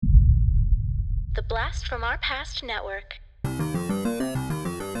The Blast from Our Past Network.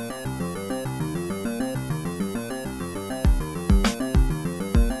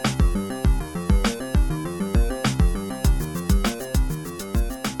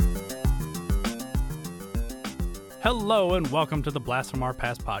 Hello and welcome to the Blast from Our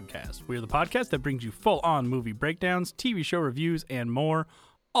Past podcast. We are the podcast that brings you full-on movie breakdowns, TV show reviews, and more,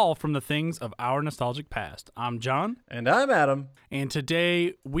 all from the things of our nostalgic past. I'm John. And I'm Adam. And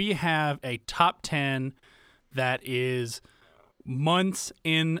today we have a top 10 that is months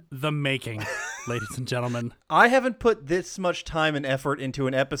in the making, ladies and gentlemen. I haven't put this much time and effort into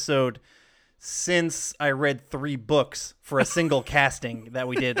an episode since I read 3 books for a single casting that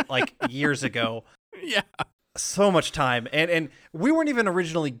we did like years ago. Yeah. So much time. And we weren't even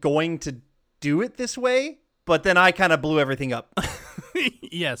originally going to do it this way, but then I kind of blew everything up.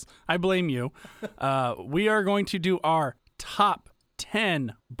 Yes, I blame you. We are going to do our top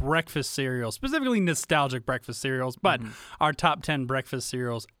 10 breakfast cereals, specifically nostalgic breakfast cereals, but our top 10 breakfast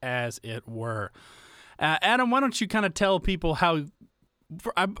cereals as it were. Adam, why don't you kind of tell people how...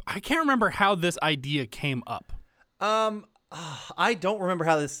 I can't remember how this idea came up. I don't remember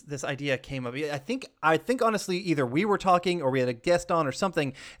how this idea came up. I think honestly either we were talking or we had a guest on or something,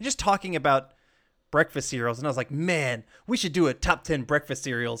 and just talking about breakfast cereals, and I was like, man, we should do a top 10 breakfast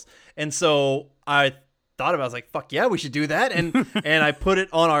cereals. And so I thought about it, I was like, fuck yeah, we should do that. And and I put it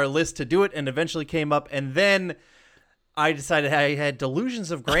on our list to do it, and eventually came up, and then I decided I had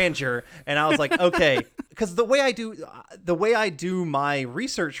delusions of grandeur, and I was like, okay, because the way I do my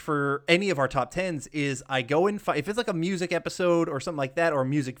research for any of our top 10s is I go and if it's like a music episode or something like that, or a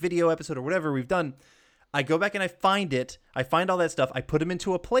music video episode or whatever we've done, I go back and I find all that stuff, I put them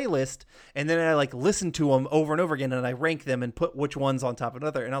into a playlist, and then I like listen to them over and over again, and I rank them and put which ones on top of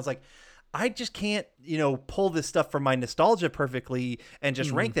another. And I was like, I just can't, pull this stuff from my nostalgia perfectly and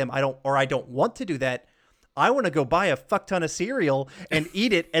just rank them. I don't want to do that. I want to go buy a fuck ton of cereal and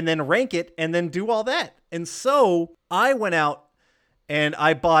eat it and then rank it and then do all that. And so I went out and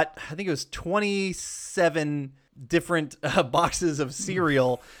I bought, I think it was 27 different boxes of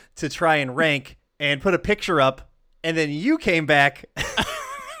cereal to try and rank, and put a picture up. And then you came back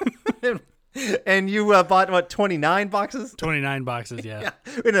and you bought, 29 boxes? 29 boxes, yeah.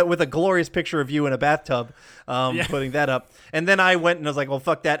 With a glorious picture of you in a bathtub, putting that up. And then I went and I was like, well,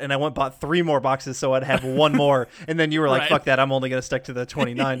 fuck that. And I went and bought 3 more boxes so I'd have one more. And then you were like, fuck that. I'm only going to stick to the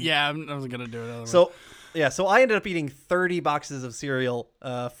 29. Yeah, I wasn't going to do it. So I ended up eating 30 boxes of cereal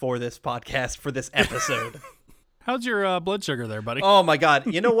for this podcast, for this episode. How's your blood sugar there, buddy? Oh, my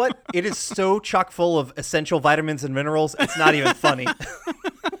God. You know what? It is so chock full of essential vitamins and minerals. It's not even funny.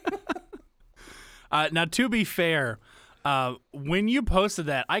 Now, to be fair, when you posted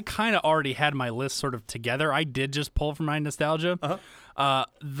that, I kind of already had my list sort of together. I did just pull from my nostalgia.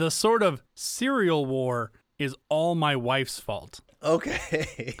 The sort of cereal war is all my wife's fault.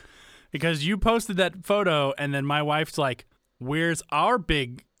 Okay. Because you posted that photo, and then my wife's like, where's our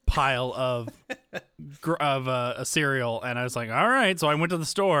big pile of a cereal? And I was like, all right. So I went to the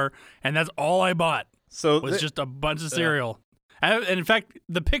store, and that's all I bought. Was just a bunch of cereal. And in fact,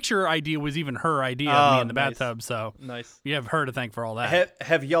 the picture idea was even her idea of me in the bathtub. So nice. You have her to thank for all that.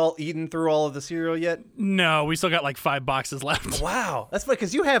 Have y'all eaten through all of the cereal yet? No, we still got like 5 boxes left. Wow. That's funny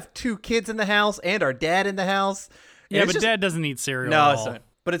because you have 2 kids in the house and our dad in the house. Yeah, but Dad doesn't eat cereal. No, it's not.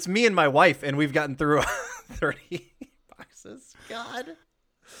 But it's me and my wife, and we've gotten through 30 boxes. God.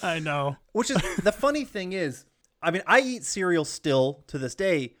 I know. Which is, the funny thing is, I mean, I eat cereal still to this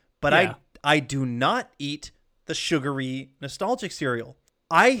day, but I do not eat the sugary nostalgic cereal.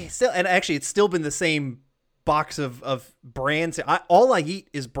 And actually it's still been the same box of brands. All I eat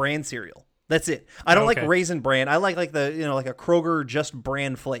is brand cereal. That's it. I don't like Raisin Bran. I like the, like a Kroger just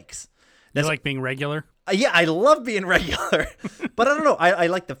brand flakes. You like being regular? Yeah, I love being regular, but I don't know. I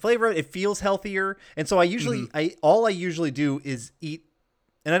like the flavor. It feels healthier. And so I usually, all I usually do is eat,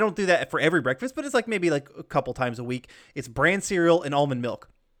 and I don't do that for every breakfast, but it's like maybe like a couple times a week. It's brand cereal and almond milk.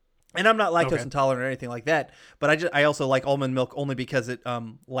 And I'm not lactose intolerant or anything like that, but I also like almond milk only because it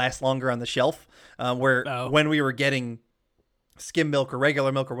lasts longer on the shelf. When we were getting skim milk or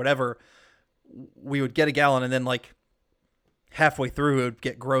regular milk or whatever, we would get a gallon and then like halfway through it would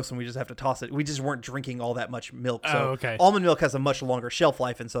get gross and we just have to toss it. We just weren't drinking all that much milk. So almond milk has a much longer shelf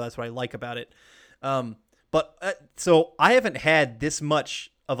life, and so that's what I like about it. So I haven't had this much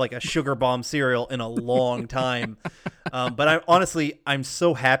of like a sugar bomb cereal in a long time. But I'm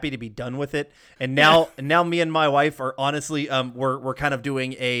so happy to be done with it. And now me and my wife are honestly, we're kind of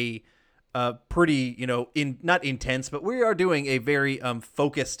doing a pretty, not intense, but we are doing a very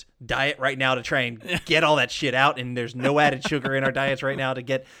focused diet right now to try and get all that shit out. And there's no added sugar in our diets right now to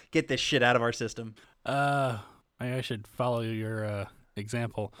get this shit out of our system. I should follow your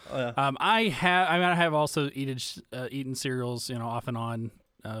example. I have also eaten cereals, off and on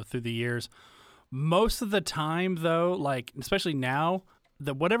through the years. Most of the time, though, like especially now,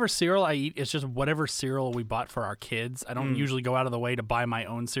 whatever cereal I eat is just whatever cereal we bought for our kids. I don't usually go out of the way to buy my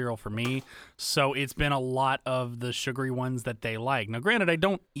own cereal for me. So it's been a lot of the sugary ones that they like. Now, granted, I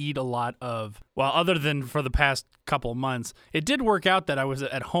don't eat a lot other than for the past couple of months, it did work out that I was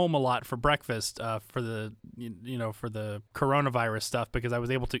at home a lot for breakfast for the coronavirus stuff because I was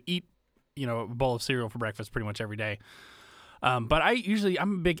able to eat, a bowl of cereal for breakfast pretty much every day. But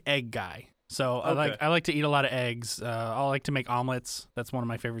I'm a big egg guy. So Okay. I like to eat a lot of eggs. I like to make omelets. That's one of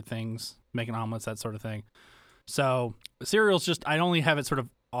my favorite things, making omelets, that sort of thing. So cereal's I only have it sort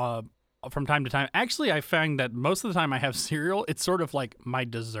of from time to time. Actually, I found that most of the time I have cereal, it's sort of like my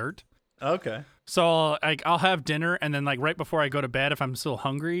dessert. Okay. So I'll have dinner, and then like right before I go to bed, if I'm still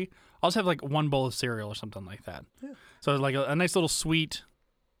hungry, I'll just have like one bowl of cereal or something like that. Yeah. So like a nice little sweet,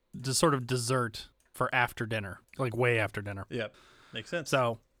 sort of dessert for after dinner, like way after dinner. Yep. Makes sense.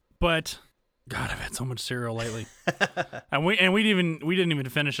 So, but God, I've had so much cereal lately, and we didn't even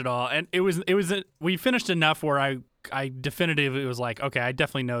finish it all. And we finished enough where I definitively was like, okay, I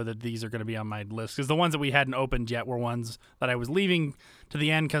definitely know that these are going to be on my list because the ones that we hadn't opened yet were ones that I was leaving to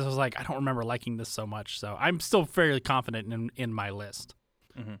the end because I was like, I don't remember liking this so much. So I'm still fairly confident in my list.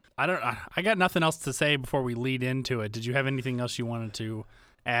 Mm-hmm. I got nothing else to say before we lead into it. Did you have anything else you wanted to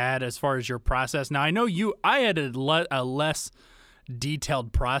add as far as your process? Now I know I had a less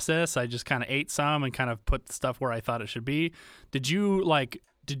detailed process. I just kind of ate some and kind of put the stuff where I thought it should be. Did you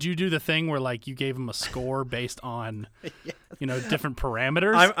do the thing where like you gave them a score based on different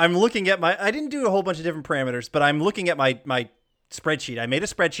parameters? I'm looking at I didn't do a whole bunch of different parameters, but I'm looking at my spreadsheet. I made a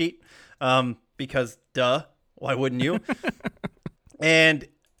spreadsheet because duh, why wouldn't you? And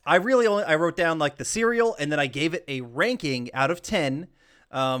I wrote down like the cereal, and then I gave it a ranking out of 10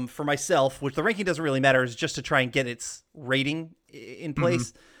 for myself, which the ranking doesn't really matter. It's just to try and get its rating in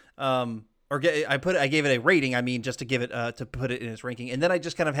place. Mm-hmm. I gave it a rating. I mean, just to give it to put it in its ranking, and then I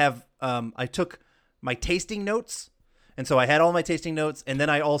just kind of have I took my tasting notes, and so I had all my tasting notes, and then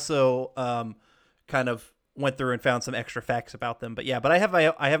I also kind of went through and found some extra facts about them. But I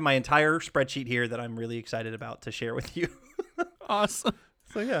have my entire spreadsheet here that I'm really excited about to share with you. Awesome.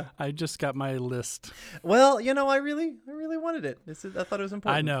 So yeah, I just got my list. Well, I really wanted it. I thought it was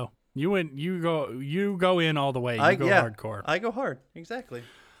important. I know you go in all the way. You go hardcore. I go hard. Exactly.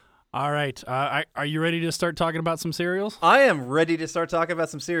 All right. Are you ready to start talking about some cereals? I am ready to start talking about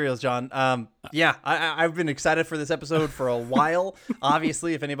some cereals, John. I've been excited for this episode for a while.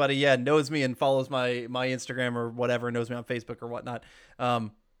 Obviously, if anybody knows me and follows my Instagram or whatever, knows me on Facebook or whatnot,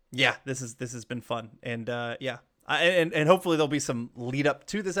 this has been fun, and and hopefully there'll be some lead up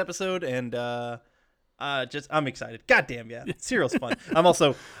to this episode, and I'm excited. Goddamn, yeah, cereal's fun. I'm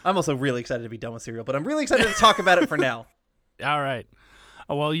also really excited to be done with cereal, but I'm really excited to talk about it for now. All right.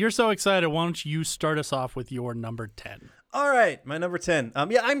 Well, you're so excited. Why don't you start us off with your number 10? All right, my number 10.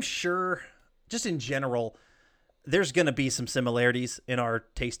 I'm sure, just in general, there's going to be some similarities in our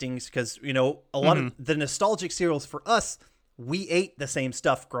tastings because, a lot of the nostalgic cereals for us, we ate the same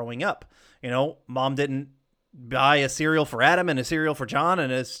stuff growing up. Mom didn't buy a cereal for Adam and a cereal for John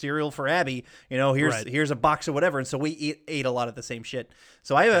and a cereal for Abby. Here's a box of whatever. And so we ate a lot of the same shit.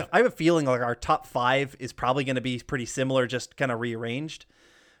 So I have a feeling like our top 5 is probably going to be pretty similar, just kind of rearranged.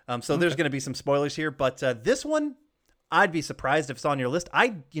 There's going to be some spoilers here, but this one, I'd be surprised if it's on your list.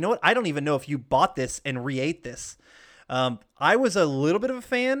 You know what? I don't even know if you bought this and re-ate this. I was a little bit of a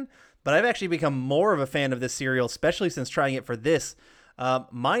fan, but I've actually become more of a fan of this cereal, especially since trying it for this.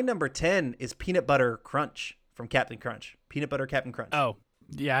 My number 10 is Peanut Butter Crunch from Captain Crunch. Peanut Butter Captain Crunch. Oh,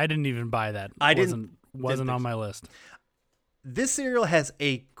 yeah, I didn't even buy that. Wasn't on my list. This cereal has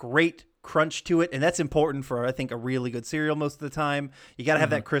a great crunch to it, and that's important for, I think, a really good cereal most of the time. You got to have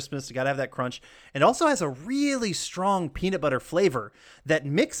that crispness, you got to have that crunch. And it also has a really strong peanut butter flavor that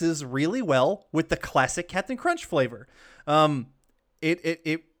mixes really well with the classic Captain Crunch flavor.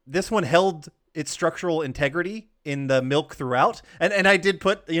 This one held its structural integrity in the milk throughout. And I did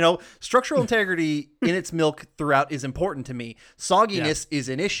put, structural integrity in its milk throughout is important to me. Sogginess is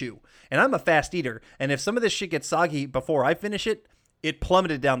an issue. And I'm a fast eater. And if some of this shit gets soggy before I finish it, it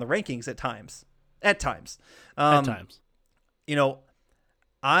plummeted down the rankings at times.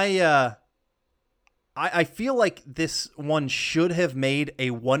 I feel like this one should have made a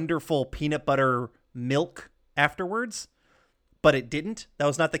wonderful peanut butter milk afterwards, but it didn't. That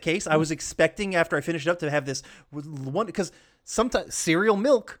was not the case. I was expecting after I finished it up to have this one, because sometimes cereal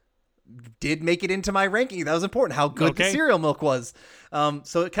milk did make it into my ranking. That was important, how good the cereal milk was.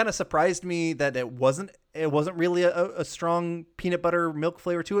 So it kind of surprised me that it wasn't really a strong peanut butter milk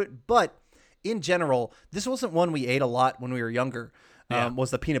flavor to it. But in general, this wasn't one we ate a lot when we were younger.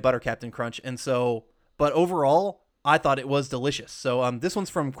 Was the peanut butter Captain Crunch. And so, but overall, I thought it was delicious. So this one's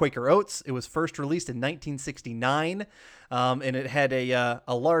from Quaker Oats. It was first released in 1969, and it had a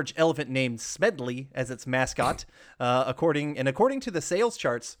large elephant named Smedley as its mascot. According to the sales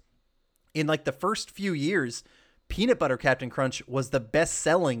charts, in like the first few years, peanut butter Captain Crunch was the best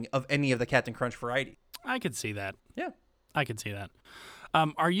selling of any of the Captain Crunch variety. I could see that. Yeah, I could see that.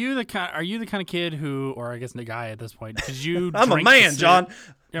 Are you the kind of kid who, or I guess the guy at this point, did you? I'm a man, John.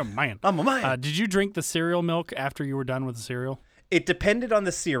 You're a man. I'm a man. Did you drink the cereal milk after you were done with the cereal? It depended on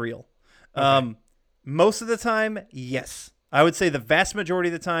the cereal. Okay. Most of the time, yes. I would say the vast majority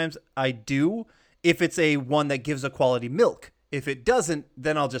of the times I do, if it's a one that gives a quality milk. If it doesn't,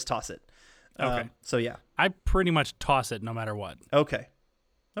 then I'll just toss it. Okay. So yeah. I pretty much toss it no matter what. Okay.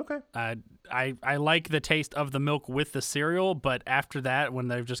 I like the taste of the milk with the cereal, but after that, when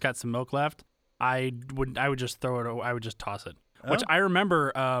they've just got some milk left, I would just throw it. I would just toss it. Which I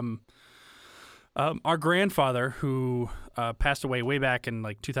remember, our grandfather, who passed away way back in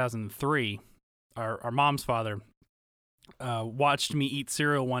like 2003, our mom's father, watched me eat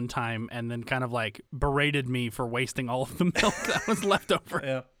cereal one time and then kind of like berated me for wasting all of the milk that was left over.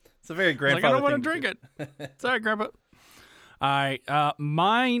 Yeah, it's a very grandfather thing. I don't want to drink it. Sorry, Grandpa. All right,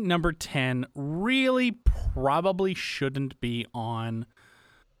 my number 10 really probably shouldn't be on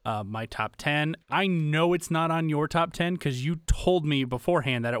my top 10. I know it's not on your top 10 because you told me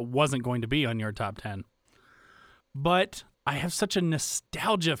beforehand that it wasn't going to be on your top 10. But I have such a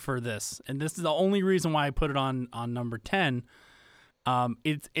nostalgia for this, and this is the only reason why I put it on number 10.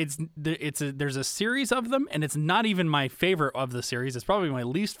 There's a series of them, and it's not even my favorite of the series. It's probably my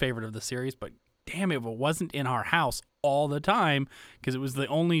least favorite of the series, but damn it, if it wasn't in our house all the time, because it was the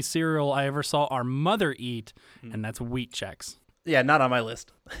only cereal I ever saw our mother eat, and that's Wheat Chex. Yeah, not on my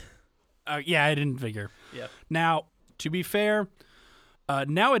list. Yeah, I didn't figure. Yeah. Now, to be fair,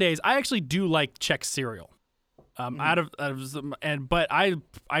 nowadays I actually do like Chex cereal. But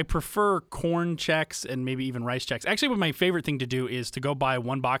I prefer corn Chex and maybe even rice Chex. Actually, what my favorite thing to do is to go buy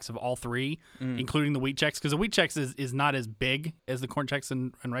one box of all three, including the Wheat Chex, because the Wheat Chex is not as big as the corn Chex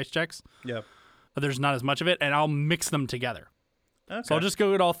and rice Chex. Yeah. There's not as much of it, and I'll mix them together. Okay. So I'll just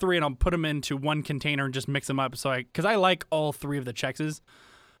go get all three, and I'll put them into one container and just mix them up. Because I like all three of the Chexes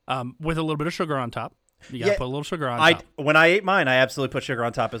with a little bit of sugar on top. You got to put a little sugar on top. When I ate mine, I absolutely put sugar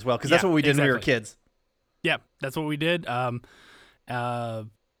on top as well, because that's what we did when we were kids. Yeah, that's what we did. And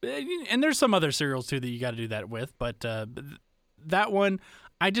there's some other cereals, too, that you got to do that with. But that one,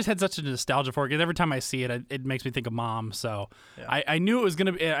 I just had such a nostalgia for it, because every time I see it, it makes me think of Mom. So yeah. I knew it was going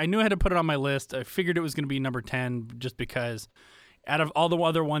to be, I knew I had to put it on my list. I figured it was going to be number 10 just because out of all the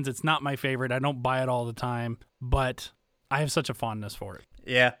other ones, it's not my favorite. I don't buy it all the time, but I have such a fondness for it.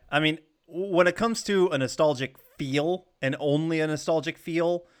 Yeah. I mean, when it comes to a nostalgic feel and only a nostalgic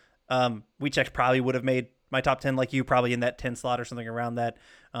feel, Wheat Chex probably would have made my top 10, like you, probably in that 10 slot or something around that.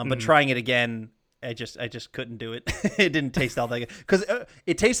 But trying it again, I just couldn't do it. It didn't taste all that good, because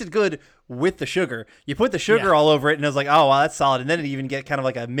it tasted good with the sugar. You put the sugar all over it, and it was like, oh, wow, that's solid. And then it even get kind of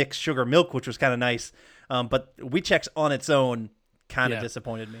like a mixed sugar milk, which was kind of nice. But Wheat Chex on its own kind of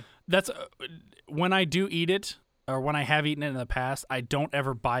disappointed me. That's when I do eat it, or when I have eaten it in the past, I don't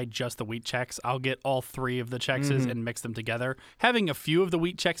ever buy just the Wheat Chex. I'll get all three of the Chexes and mix them together. Having a few of the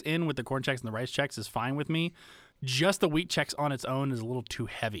Wheat Chex in with the corn Chex and the rice Chex is fine with me. Just the Wheat Chex on its own is a little too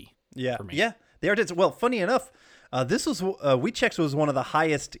heavy for me. Yeah. They are. Well, funny enough, this was Wheat Chex was one of the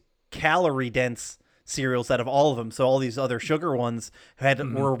highest calorie dense cereals out of all of them. So all these other sugar ones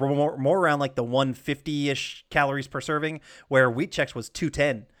were more around like the 150-ish calories per serving, where Wheat Chex was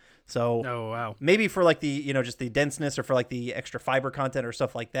 210. So maybe for like the just the denseness, or for like the extra fiber content or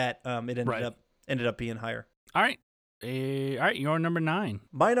stuff like that, it ended up being higher. All right, your number 9.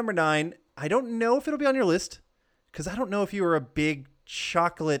 My number 9. I don't know if it'll be on your list, because I don't know if you were a big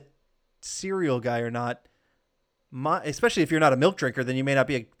chocolate cereal guy or not. Especially if you're not a milk drinker, then you may not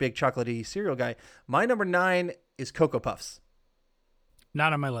be a big chocolatey cereal guy. My number 9 is Cocoa Puffs.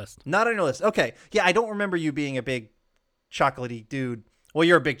 Not on my list. Not on your list. Okay. Yeah, I don't remember you being a big chocolatey dude. Well,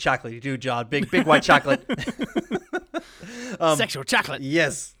 you're a big chocolatey dude, John. Big white chocolate. Sexual chocolate.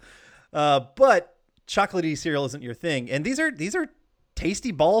 Yes. But chocolatey cereal isn't your thing. And these are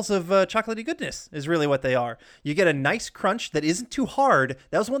tasty balls of chocolatey goodness is really what they are. You get a nice crunch that isn't too hard.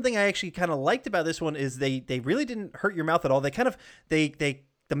 That was one thing I actually kind of liked about this one is they really didn't hurt your mouth at all. They kind of the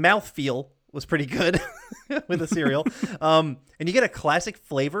mouth feel was pretty good with the cereal. And you get a classic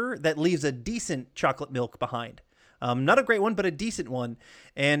flavor that leaves a decent chocolate milk behind. Not a great one, but a decent one.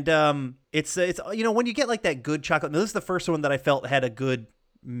 And it's when you get like that good chocolate milk, this is the first one that I felt had a good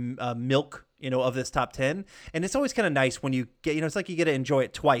milk, of this top 10. And it's always kind of nice when you get, it's like you get to enjoy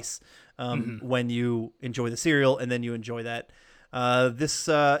it twice when you enjoy the cereal and then you enjoy that. This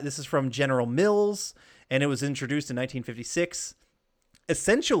is from General Mills, and it was introduced in 1956.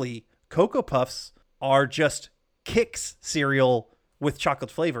 Essentially, Cocoa Puffs are just Kix cereal with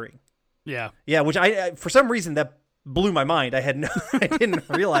chocolate flavoring. Yeah. Yeah, which I for some reason that blew my mind. I didn't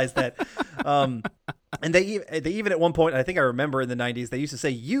realize that. And they even at one point, I think I remember in the 90s, they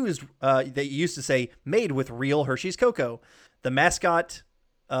used to say made with real Hershey's cocoa. The mascot,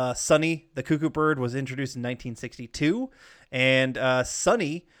 Sonny the Cuckoo Bird, was introduced in 1962, and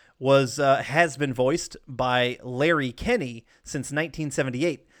Sonny has been voiced by Larry Kenney since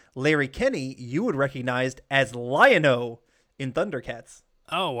 1978. Larry Kenney, you would recognize as Lion-O in Thundercats.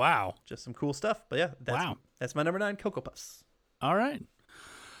 Oh, wow. Just some cool stuff. But yeah, that's my number 9, Cocoa Puffs. All right.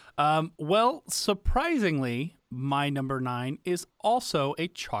 Well, surprisingly, my number 9 is also a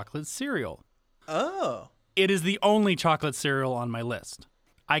chocolate cereal. Oh. It is the only chocolate cereal on my list.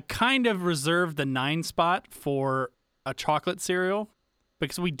 I kind of reserved the 9 spot for a chocolate cereal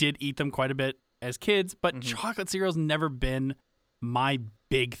because we did eat them quite a bit as kids, but chocolate cereal's never been my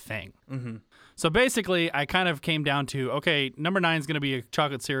big thing. Mm-hmm. So basically, I kind of came down to, okay, number 9 is going to be a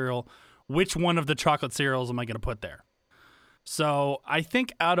chocolate cereal. Which one of the chocolate cereals am I going to put there? So I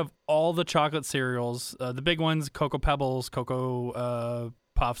think out of all the chocolate cereals, the big ones, Cocoa Pebbles, Cocoa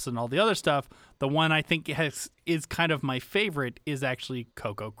Puffs, and all the other stuff, the one I think is kind of my favorite is actually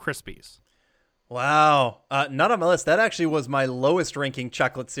Cocoa Krispies. Wow. Not on my list. That actually was my lowest ranking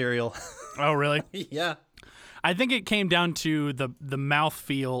chocolate cereal. Oh, really? Yeah. I think it came down to the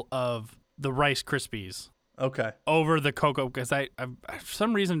mouthfeel of the Rice Krispies. Okay. Over the Cocoa, because I for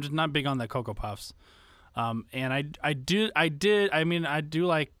some reason I'm just not big on the Cocoa Puffs. And I do like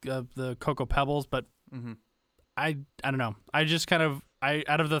the Cocoa Pebbles, but I don't know. I just kind of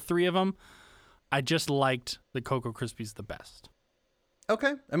out of the 3 of them, I just liked the Cocoa Krispies the best.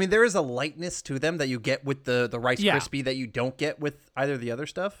 Okay. I mean, there is a lightness to them that you get with the Rice Krispie that you don't get with either of the other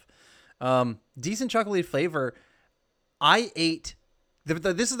stuff. Decent chocolatey flavor. I ate.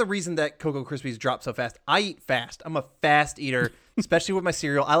 This is the reason that Cocoa Krispies drop so fast. I eat fast. I'm a fast eater, especially with my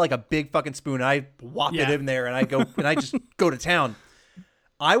cereal. I like a big fucking spoon. I whop it in there and I just go to town.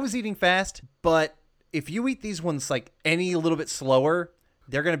 I was eating fast, but if you eat these ones like any little bit slower,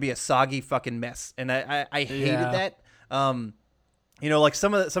 they're going to be a soggy fucking mess. And I hated that. Like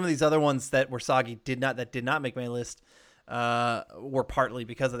some of these other ones that were soggy did not make my list, were partly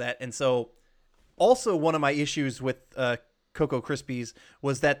because of that. And so also one of my issues with, Cocoa Krispies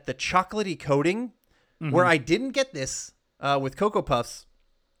was that the chocolatey coating, where I didn't get this with Cocoa Puffs,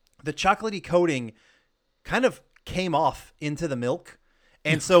 the chocolatey coating kind of came off into the milk.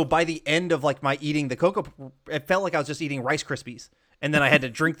 And so by the end of like my eating the cocoa, it felt like I was just eating Rice Krispies. And then I had to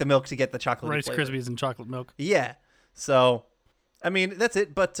drink the milk to get the chocolate Rice flavor. Krispies and chocolate milk. Yeah. So, I mean, that's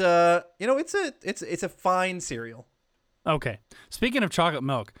it. But, it's a fine cereal. Okay. Speaking of chocolate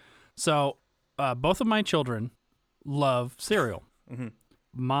milk, so both of my children love cereal.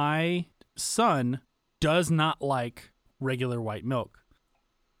 My son does not like regular white milk.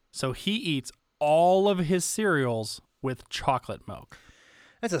 So he eats all of his cereals with chocolate milk.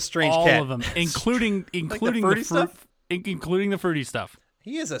 That's a strange all cat. All of them, including like the fruity stuff? Including the fruity stuff.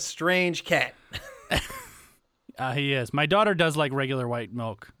 He is a strange cat. He is. My daughter does like regular white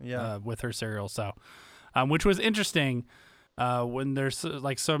milk with her cereal, so which was interesting. When there's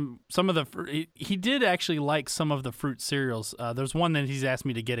like some of the he did actually like some of the fruit cereals. There's one that he's asked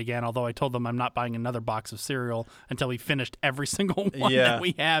me to get again, although I told them I'm not buying another box of cereal until he finished every single one that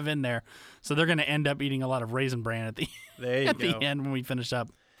we have in there. So they're going to end up eating a lot of Raisin Bran at the the end when we finish up.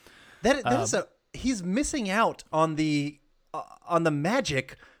 He's missing out on the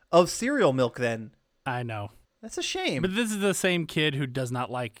magic of cereal milk. Then I know that's a shame. But this is the same kid who does not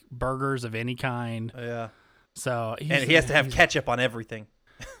like burgers of any kind. Yeah. So he has to have ketchup on everything.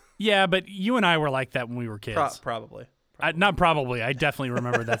 Yeah, but you and I were like that when we were kids. Probably. Not probably. I definitely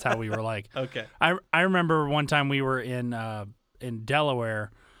remember that's how we were like. Okay. I remember one time we were in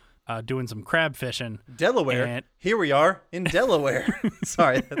Delaware doing some crab fishing. Delaware? Here we are in Delaware.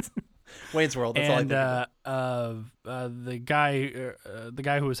 Sorry, that's Wayne's World. That's all I think the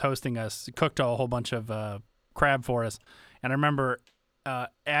guy who was hosting us cooked a whole bunch of crab for us. And I remember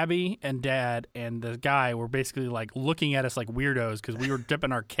Abby and Dad and the guy were basically like looking at us like weirdos because we were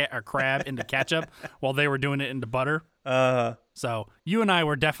dipping our crab into ketchup while they were doing it into butter. So you and I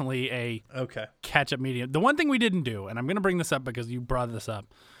were definitely a ketchup medium. The one thing we didn't do, and I'm going to bring this up because you brought this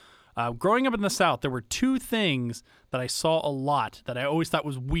up. Growing up in the South, there were two things that I saw a lot that I always thought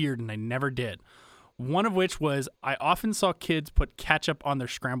was weird and I never did. One of which was I often saw kids put ketchup on their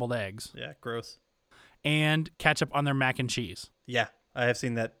scrambled eggs. Yeah, gross. And ketchup on their mac and cheese. Yeah, I have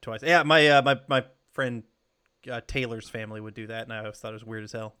seen that twice. Yeah, my friend Taylor's family would do that, and I always thought it was weird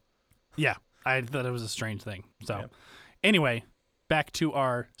as hell. Yeah, I thought it was a strange thing. So, Anyway, back to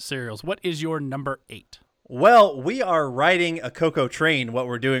our cereals. What is your number 8? Well, we are riding a cocoa train, what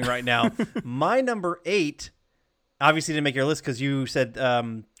we're doing right now. My number 8, obviously didn't make your list because you said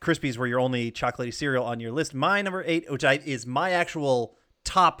Krispies were your only chocolatey cereal on your list. My number 8, which is my actual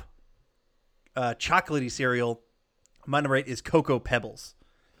top chocolatey cereal, my number 8 is Cocoa Pebbles.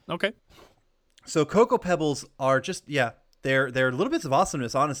 Okay. So Cocoa Pebbles are just, they're little bits of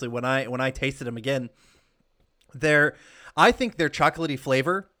awesomeness, honestly, when I tasted them again. I think their chocolatey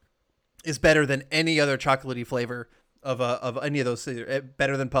flavor is better than any other chocolatey flavor of any of those.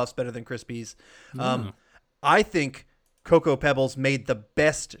 Better than Puffs, better than Krispies. I think Cocoa Pebbles made the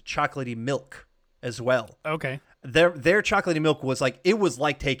best chocolatey milk as well. Okay. Their chocolatey milk was like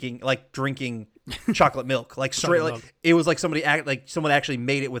drinking chocolate milk, like straight like it was like someone actually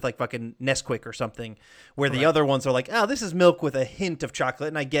made it with like fucking Nesquik or something. Where the other ones are like, oh, this is milk with a hint of chocolate,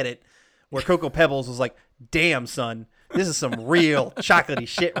 and I get it. Where Cocoa Pebbles was like, damn son, this is some real chocolatey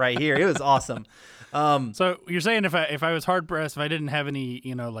shit right here. It was awesome. So you're saying if I was hard pressed, if I didn't have any,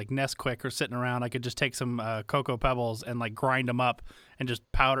 like Nesquik or sitting around, I could just take some Cocoa Pebbles and like grind them up and just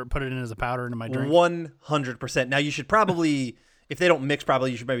put it in as a powder into my drink. 100%. Now you should probably, if they don't mix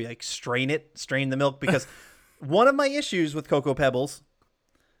properly, you should maybe like strain the milk, because one of my issues with Cocoa Pebbles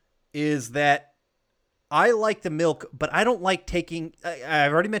is that I like the milk, but I don't like taking.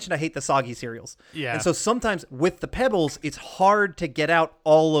 I've already mentioned I hate the soggy cereals. Yeah. And so sometimes with the Pebbles, it's hard to get out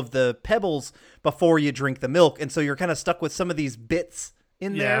all of the Pebbles before you drink the milk, and so you're kind of stuck with some of these bits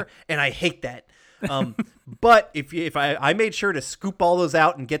in there, and I hate that. But if I made sure to scoop all those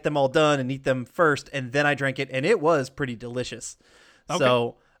out and get them all done and eat them first, and then I drank it, and it was pretty delicious. Okay.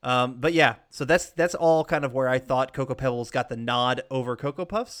 So, but yeah, so that's all kind of where I thought Cocoa Pebbles got the nod over Cocoa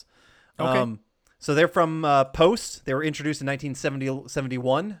Puffs. Okay. So they're from Post. They were introduced in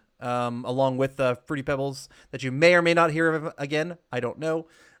 1971, along with Fruity Pebbles that you may or may not hear of again. I don't know.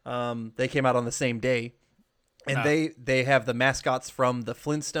 They came out on the same day. And they have the mascots from the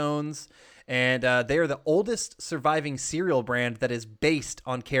Flintstones. And they are the oldest surviving cereal brand that is based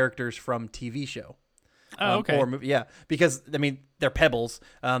on characters from TV show. Oh, okay. Because, I mean, they're Pebbles.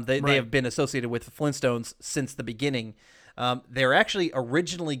 They have been associated with the Flintstones since the beginning. They're actually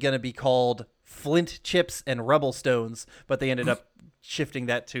originally going to be called Flint Chips and Rubble Stones, but they ended up shifting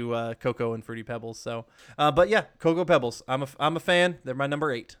that to Cocoa and Fruity Pebbles. So, but yeah, Cocoa Pebbles. I'm a fan. They're my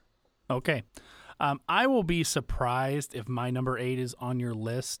number 8. Okay. I will be surprised if my number 8 is on your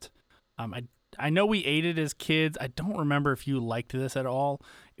list. I know we ate it as kids. I don't remember if you liked this at all,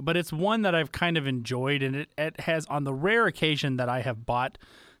 but it's one that I've kind of enjoyed, and it has, on the rare occasion that I have bought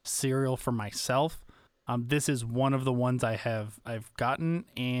cereal for myself, this is one of the ones I've gotten,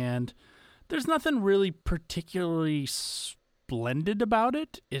 and there's nothing really particularly splendid about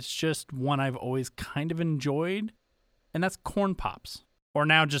it. It's just one I've always kind of enjoyed, and that's Corn Pops, or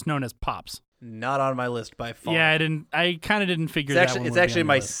now just known as Pops. Not on my list by far. Yeah, I kind of didn't figure that. It's actually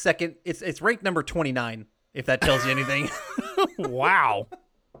my second. It's ranked number 29. If that tells you anything. Wow.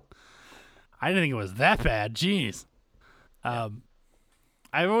 I didn't think it was that bad. Jeez. I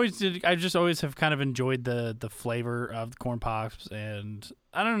just always have kind of enjoyed the flavor of the Corn Pops, and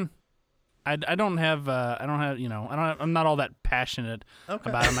I'm not all that passionate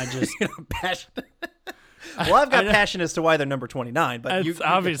about them. I just passionate. Well, I've got passion as to why they're number 29, but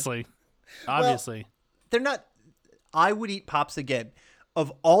obviously. Obviously. Well, they're not. I would eat Pops again.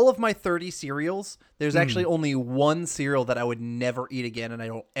 Of all of my 30 cereals, there's actually only one cereal that I would never eat again, and I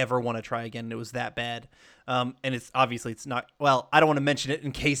don't ever want to try again. And it was that bad. And it's not. Well, I don't want to mention it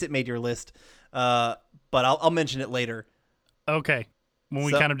in case it made your list, but I'll mention it later. Okay. When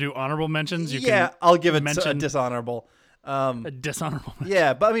we kind of do honorable mentions, I'll give it a dishonorable. A dishonorable mention.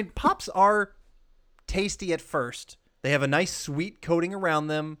 Yeah, but I mean, Pops are tasty at first. They have a nice sweet coating around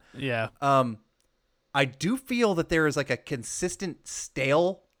them. Yeah. I do feel that there is like a consistent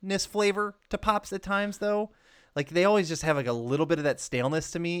staleness flavor to Pops at times, though. Like they always just have like a little bit of that staleness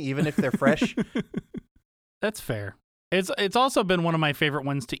to me, even if they're fresh. That's fair. It's also been one of my favorite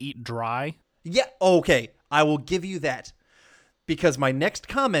ones to eat dry. Yeah. Okay. I will give you that. because my next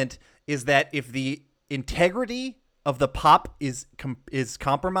comment is that if the integrity of the pop is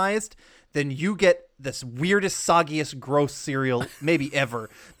compromised, then you get this weirdest, soggiest, gross cereal maybe ever.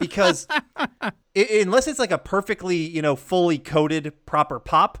 Because unless it's like a perfectly, fully coated proper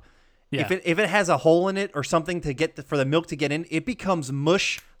pop, Yeah. if it has a hole in it or something to get for the milk to get in, it becomes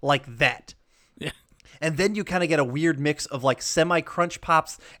mush like that. Yeah. And then you kind of get a weird mix of like semi-crunch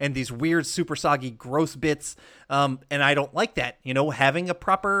pops and these weird, super soggy, gross bits. And I don't like that. Having a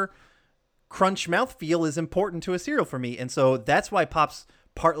proper crunch mouthfeel is important to a cereal for me. And so that's why Pops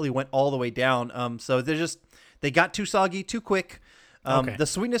partly went all the way down. So they got too soggy too quick. Okay. The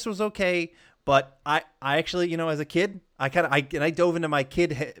sweetness was okay, but I actually, as a kid, I dove into my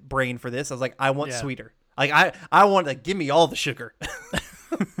kid brain for this. I was like, I want sweeter. Like I want to give me all the sugar.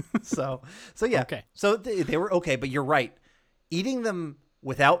 So yeah. Okay. So they were okay, but you're right. Eating them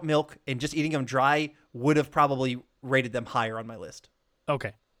without milk and just eating them dry would have probably rated them higher on my list.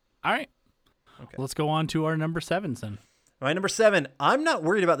 Okay. All right. Okay. Let's go on to our number 7s then. My number 7, I'm not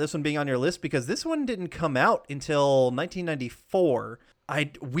worried about this one being on your list because this one didn't come out until 1994.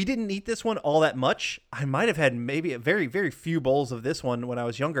 We didn't eat this one all that much. I might have had maybe a very, very few bowls of this one when I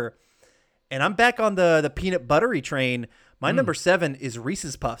was younger. And I'm back on the peanut buttery train. My number 7 is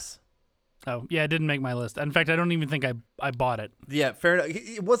Reese's Puffs. Oh, yeah, it didn't make my list. In fact, I don't even think I bought it. Yeah, fair enough.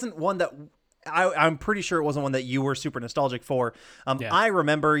 It wasn't one that I'm pretty sure it wasn't one that you were super nostalgic for. Yeah. I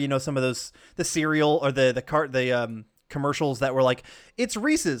remember, some of the cereal or the commercials that were like, it's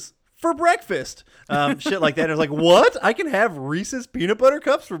Reese's for breakfast, shit like that. And I was like, what? I can have Reese's peanut butter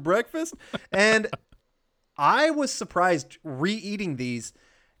cups for breakfast? And I was surprised re-eating these.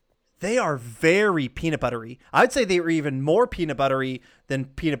 They are very peanut buttery. I'd say they were even more peanut buttery than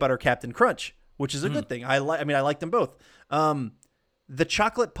Peanut Butter Captain Crunch, which is a good thing. I like them both. The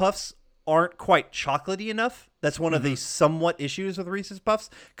chocolate puffs aren't quite chocolatey enough. That's one of the somewhat issues with Reese's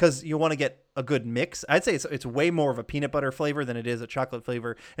Puffs because you want to get a good mix. I'd say it's way more of a peanut butter flavor than it is a chocolate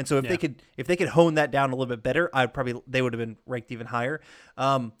flavor. And so if they could hone that down a little bit better, they would have been ranked even higher.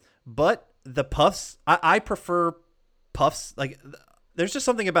 But the puffs, I prefer puffs. Like there's just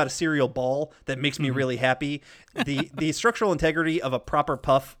something about a cereal ball that makes me really happy. The structural integrity of a proper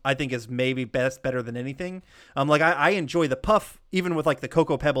puff, I think, is maybe better than anything. I enjoy the puff, even with like the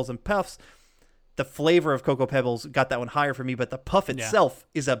Cocoa Pebbles and Puffs. The flavor of Cocoa Pebbles got that one higher for me, but the puff itself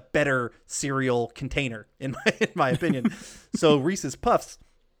is a better cereal container in my opinion. So Reese's Puffs,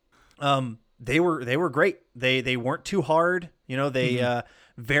 they were great. They weren't too hard.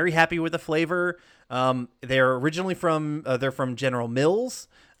 Very happy with the flavor. They're originally from General Mills.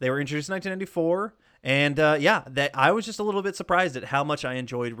 They were introduced in 1994, and that I was just a little bit surprised at how much I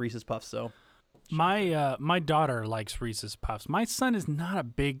enjoyed Reese's Puffs. So my daughter likes Reese's Puffs. My son is not a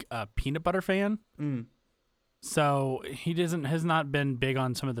big peanut butter fan, so he has not been big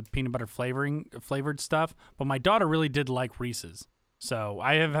on some of the peanut butter flavored stuff. But my daughter really did like Reese's. So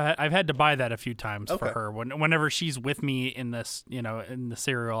I've had to buy that a few times for her whenever she's with me in this, in the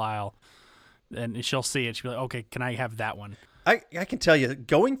cereal aisle, and she'll see it. She'll be like, "Okay, can I have that one?" I can tell you,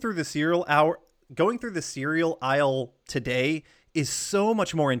 going through the cereal aisle today is so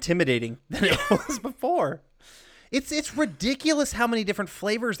much more intimidating than it was before. It's ridiculous how many different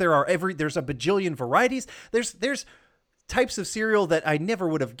flavors there are. There's a bajillion varieties. There's types of cereal that I never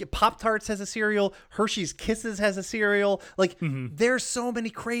would have. Pop-Tarts has a cereal. Hershey's Kisses has a cereal. Like there's so many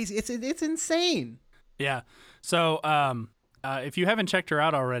crazy. It's insane. Yeah. So if you haven't checked her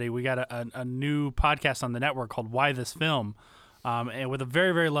out already, we got a new podcast on the network called Why This Film, and with a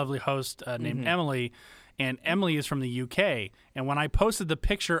very, very lovely host named Emily. And Emily is from the UK. And when I posted the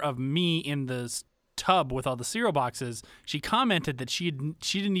picture of me in the tub with all the cereal boxes, she commented that she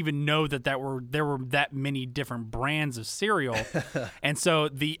didn't even know that there were that many different brands of cereal. And so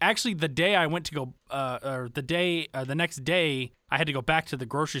the day I went to go, the next day I had to go back to the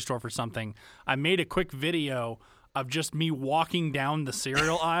grocery store for something. I made a quick video of just me walking down the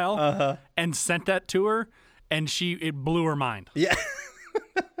cereal aisle and sent that to her, and it blew her mind. Yeah.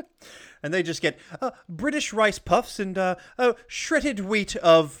 And they just get British Rice Puffs and shredded wheat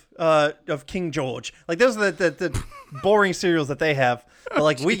of King George. Like those are the boring cereals that they have. But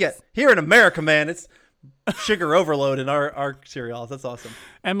like we get here in America, man, it's sugar overload in our cereals. That's awesome.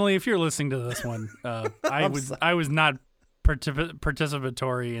 Emily, if you're listening to this one, I was not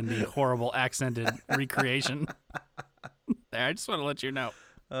participatory in the horrible accented recreation. I just want to let you know.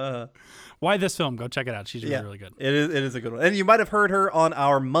 Why This Film? Go check it out. She's really, really good. It is a good one. And you might have heard her on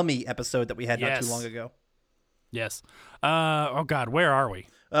our Mummy episode that we had not too long ago. Yes. Oh God, where are we?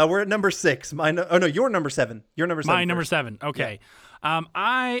 We're at number 6. Oh no, you're number 7. You're number 7. My number first. 7. Okay.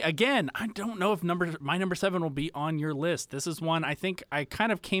 I don't know if my number 7 will be on your list. This is one I think I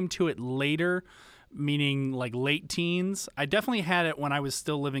kind of came to it later, meaning like late teens. I definitely had it when I was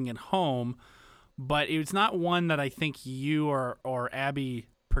still living at home, but it's not one that I think you or Abby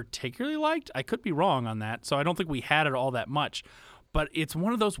particularly liked. I could be wrong on that, so I don't think we had it all that much. But it's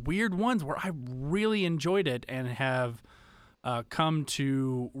one of those weird ones where I really enjoyed it and have come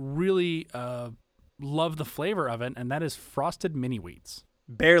to really love the flavor of it, and that is Frosted Mini Wheats.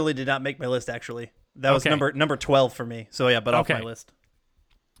 Barely did not make my list, actually. That was number 12 for me. So yeah, but off my list.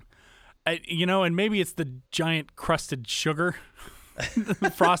 And maybe it's the giant crusted sugar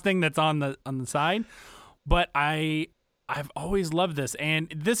frosting that's on the side, but I've always loved this,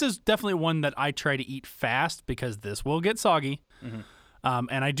 and this is definitely one that I try to eat fast because this will get soggy. Mm-hmm.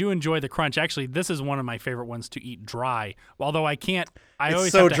 And I do enjoy the crunch. Actually, this is one of my favorite ones to eat dry. Although I can't, it's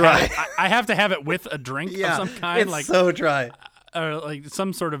always so have to dry. Have it, I have to have it with a drink of some kind, it's so dry, or like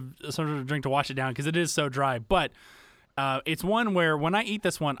some sort of drink to wash it down because it is so dry. But it's one where when I eat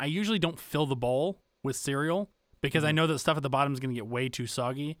this one, I usually don't fill the bowl with cereal because I know that stuff at the bottom is going to get way too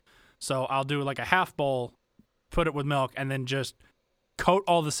soggy. So I'll do like a half bowl, put it with milk, and then just coat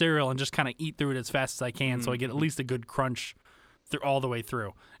all the cereal and just kind of eat through it as fast as I can, so I get at least a good crunch all the way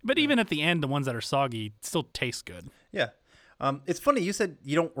through. But even at the end, the ones that are soggy still taste good. Yeah. It's funny, you said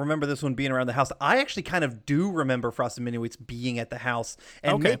you don't remember this one being around the house. I actually kind of do remember Frosted Mini Wheats being at the house.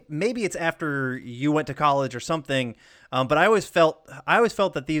 And maybe it's after you went to college or something. But I always felt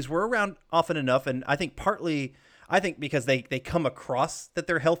that these were around often enough. And I think partly, because they come across that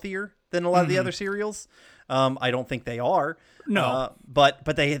they're healthier than a lot of the other cereals. I don't think they are. No. But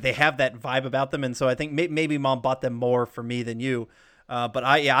they have that vibe about them. And so I think maybe Mom bought them more for me than you. But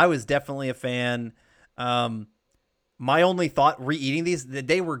I was definitely a fan. My only thought re-eating these,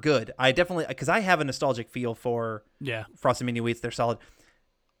 they were good. I definitely, because I have a nostalgic feel for Frosted Mini Wheats. They're solid.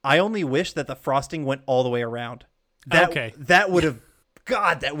 I only wish that the frosting went all the way around. That would have,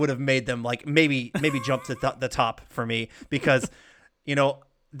 God, that would have made them like maybe jump to the top for me because,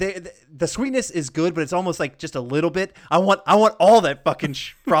 the sweetness is good, but it's almost like just a little bit. I want all that fucking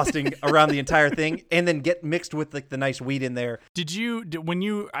frosting around the entire thing, and then get mixed with like the nice wheat in there.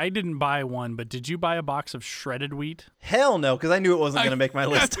 I didn't buy one, but did you buy a box of shredded wheat? Hell no, because I knew it wasn't going to make my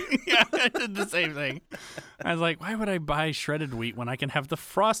list. Yeah, I did the same thing. I was like, why would I buy shredded wheat when I can have the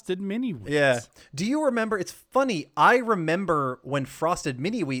Frosted Mini Wheats? Yeah. Do you remember? It's funny. I remember when Frosted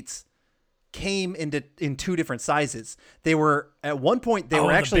Mini Wheats came in two different sizes. They were at one point they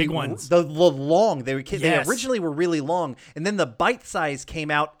were actually the big ones. The long. They originally were really long, and then the bite size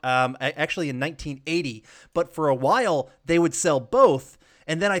came out actually in 1980. But for a while they would sell both,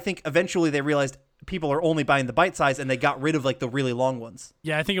 and then I think eventually they realized people are only buying the bite size, and they got rid of like the really long ones.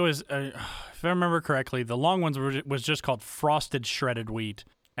 Yeah, I think it was if I remember correctly, the long ones was just called Frosted Shredded Wheat.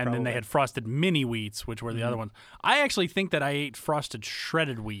 And then they had Frosted Mini Wheats, which were the other ones. I actually think that I ate Frosted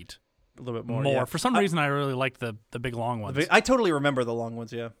Shredded Wheat a little bit more. Yeah. Yeah. For some reason, I really like the big long ones. I totally remember the long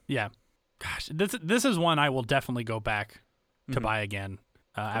ones. Yeah. Yeah. Gosh, this is one I will definitely go back to buy again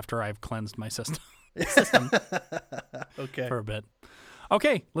after I've cleansed my system Okay. for a bit.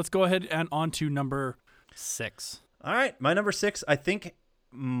 Okay, let's go ahead and on to number 6. All right, my number 6, I think,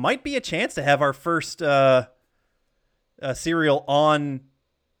 might be a chance to have our first cereal on,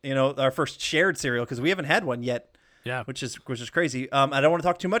 our first shared cereal because we haven't had one yet. Yeah, which is crazy. I don't want to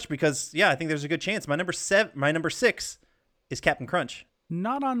talk too much because I think there's a good chance. My number 6 is Captain Crunch.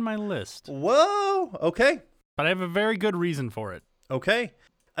 Not on my list. Whoa. Okay. But I have a very good reason for it. Okay.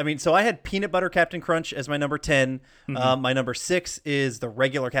 I mean, so I had peanut butter Captain Crunch as my number 10. My number 6 is the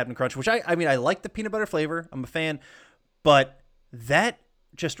regular Captain Crunch, which I like the peanut butter flavor. I'm a fan, but that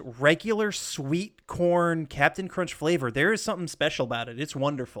just regular sweet corn Captain Crunch flavor, there is something special about it. It's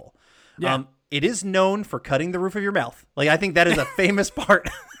wonderful. Yeah. It is known for cutting the roof of your mouth. Like, I think that is a famous part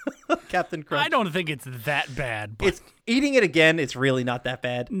of Captain Crunch. I don't think it's that bad. But it's eating it again. It's really not that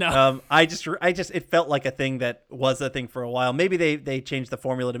bad. No. It felt like a thing that was a thing for a while. Maybe they changed the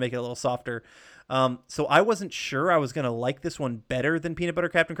formula to make it a little softer. So I wasn't sure I was going to like this one better than peanut butter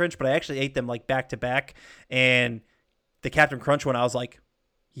Captain Crunch, but I actually ate them like back to back. And the Captain Crunch one, I was like,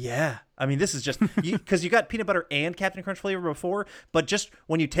 yeah. I mean, this is just because you got peanut butter and Captain Crunch flavor before, but just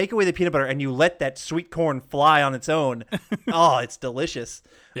when you take away the peanut butter and you let that sweet corn fly on its own, it's delicious.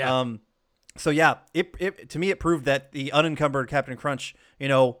 Yeah. So yeah, it to me it proved that the unencumbered Captain Crunch,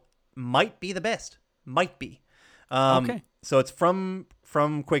 might be the best. Might be. Okay. So it's from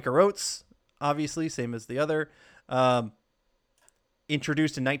Quaker Oats, obviously, same as the other.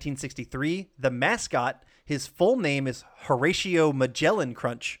 Introduced in 1963, the mascot His full name is Horatio Magellan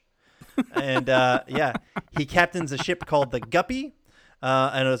Crunch. And he captains a ship called the Guppy,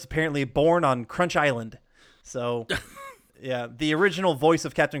 and was apparently born on Crunch Island. So, yeah, the original voice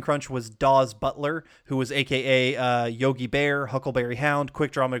of Captain Crunch was Dawes Butler, who was AKA Yogi Bear, Huckleberry Hound,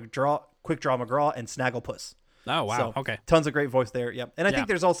 Quick Draw McGraw, and Snagglepuss. Oh, wow. So, Okay. tons of great voice there. Yep. And I think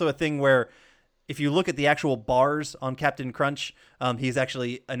there's also a thing where if you look at the actual bars on Captain Crunch, he's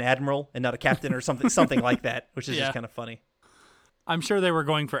actually an admiral and not a captain or something like that, which is just kind of funny. I'm sure they were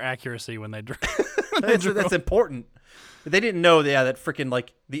going for accuracy when they drew. That's important. They didn't know, that freaking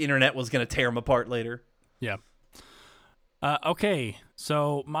like the internet was going to tear them apart later. Yeah. Okay,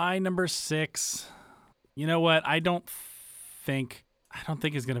 so my number 6. You know what? I don't think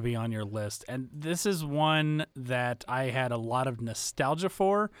is going to be on your list, and this is one that I had a lot of nostalgia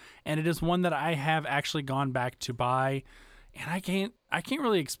for, and it is one that I have actually gone back to buy, and I can't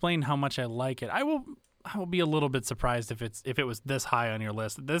really explain how much I like it. I will be a little bit surprised if it was this high on your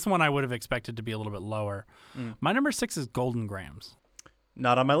list. This one I would have expected to be a little bit lower. My number 6 is Golden Grahams.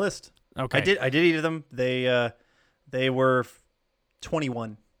 Not on my list. Okay. I did eat them. They were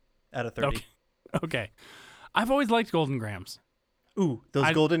 21 out of 30. Okay. I've always liked Golden Grahams. Ooh,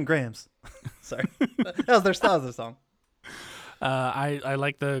 those Golden Grahams. Sorry. that was their song. I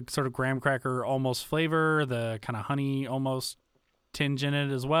like the sort of graham cracker almost flavor, the kind of honey almost tinge in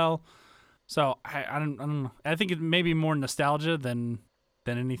it as well. So I don't know. I think it may be more nostalgia than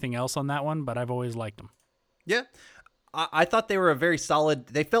anything else on that one, but I've always liked them. Yeah. I thought they were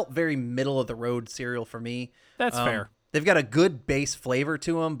they felt very middle of the road cereal for me. That's fair. They've got a good base flavor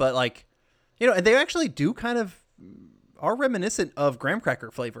to them, but and they actually do kind of are reminiscent of graham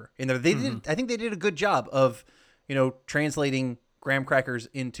cracker flavor. And I think they did a good job of, translating graham crackers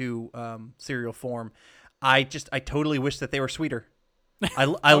into cereal form. I totally wish that they were sweeter.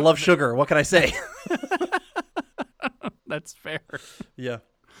 I love sugar. What can I say? That's fair. Yeah.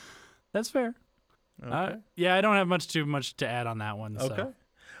 That's fair. Okay. Yeah, I don't have too much to add on that one. Okay. So.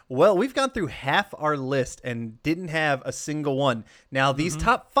 Well, we've gone through half our list and didn't have a single one. Now, these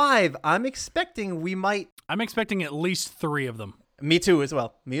top 5, I'm expecting at least 3 of them. Me too as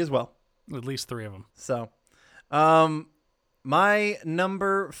well. Me as well. At least 3 of them. So, my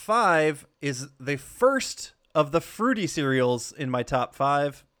number 5 is the first of the fruity cereals in my top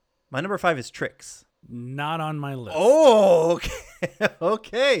 5. My number 5 is Trix. Not on my list. Oh, okay.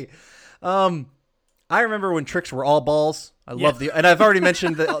 Okay. I remember when Trix were all balls. I love and I've already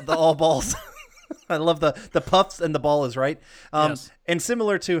mentioned the all balls. I love the puffs and the ball is right. Yes. And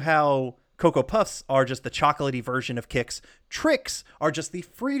similar to how Cocoa Puffs are just the chocolatey version of Kix, Trix are just the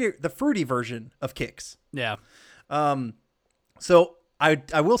fruity version of Kix. Yeah. So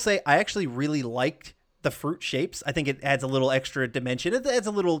I will say I actually really liked the fruit shapes. I think it adds a little extra dimension. It adds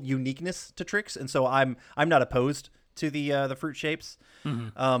a little uniqueness to Trix, and so I'm not opposed to the fruit shapes.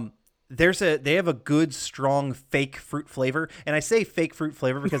 Mm-hmm. They have a good strong fake fruit flavor, and I say fake fruit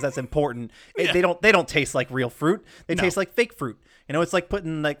flavor because that's important. Yeah. They don't taste like real fruit. They taste like fake fruit. It's like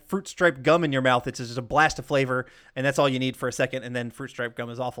putting like fruit striped gum in your mouth. It's just a blast of flavor, and that's all you need for a second. And then fruit striped gum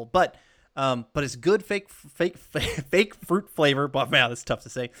is awful, but it's good fake fruit flavor. But man, that's tough to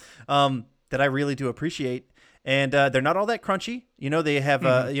say. That I really do appreciate, and they're not all that crunchy. They have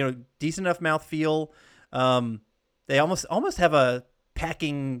a decent enough mouthfeel. They almost have a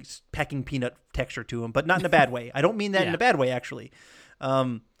packing peanut texture to them, but not in a bad way. I don't mean that in a bad way, actually.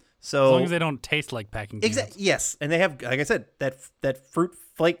 So as long as they don't taste like packing peanuts. Yes, and they have, like I said, that fruit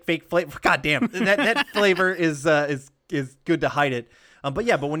fake flavor. God damn, that flavor is good to hide it. But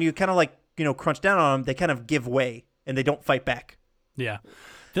when you kind of crunch down on them, they kind of give way and they don't fight back. Yeah,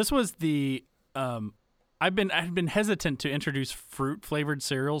 this was the. I've been hesitant to introduce fruit flavored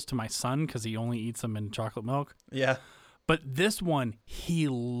cereals to my son because he only eats them in chocolate milk. Yeah. But this one he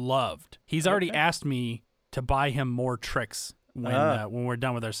loved. He's already asked me to buy him more Trix when we're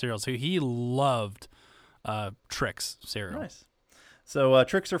done with our cereal. So he loved Trix cereal. Nice. So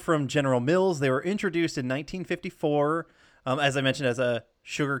Trix are from General Mills. They were introduced in 1954, as I mentioned, as a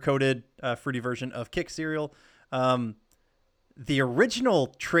sugar-coated fruity version of Kix cereal. The original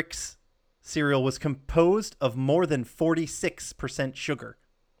Trix cereal was composed of more than 46% sugar.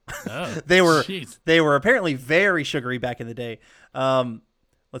 Oh, they geez. were apparently very sugary back in the day.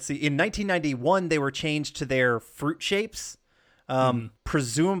 Let's see. In 1991, they were changed to their fruit shapes,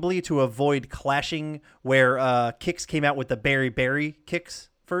 presumably to avoid clashing. Where Kix came out with the Berry Kix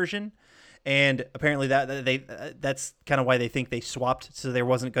version, and apparently that's kind of why they think they swapped, so there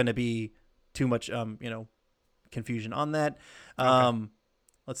wasn't going to be too much confusion on that. Okay.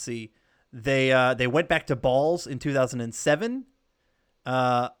 Let's see. They went back to balls in 2007.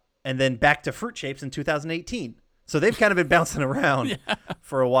 and then back to Fruit Shapes in 2018. So they've kind of been bouncing around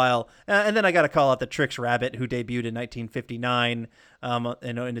for a while. And then I got to call out the Trix Rabbit, who debuted in 1959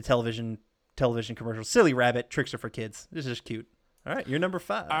 in a television commercial. Silly Rabbit, Tricks are for kids. This is cute. All right, you're number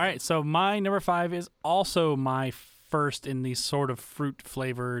 5. All right, so my number 5 is also my first in these sort of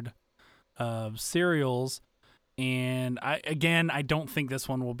fruit-flavored cereals. And I don't think this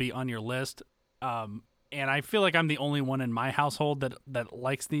one will be on your list. And I feel like I'm the only one in my household that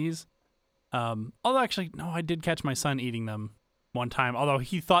likes these. Although actually, no, I did catch my son eating them one time, although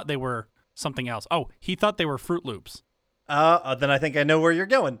he thought they were something else. Oh, he thought they were Fruit Loops. Then I think I know where you're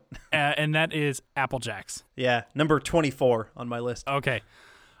going. And that is Apple Jacks. Yeah, number 24 on my list. Okay.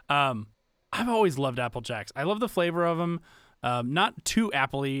 I've always loved Apple Jacks. I love the flavor of them. Not too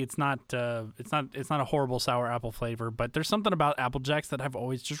appley. It's not a horrible sour apple flavor, but there's something about Apple Jacks that I've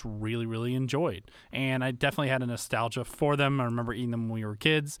always just really, really enjoyed. And I definitely had a nostalgia for them. I remember eating them when we were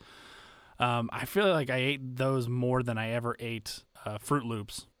kids. I feel like I ate those more than I ever ate Fruit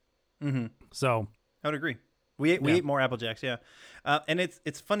Loops. Mm-hmm. So I would agree. We ate more Apple Jacks, yeah. And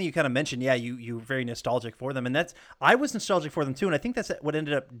it's funny you kind of mentioned, you're very nostalgic for them, and I was nostalgic for them too, and I think that's what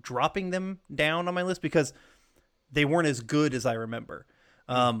ended up dropping them down on my list because they weren't as good as I remember.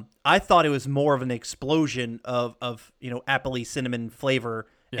 I thought it was more of an explosion of appley cinnamon flavor,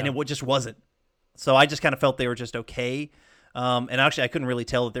 and it just wasn't. So I just kind of felt they were just okay. And actually, I couldn't really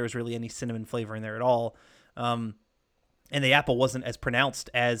tell that there was really any cinnamon flavor in there at all. And the apple wasn't as pronounced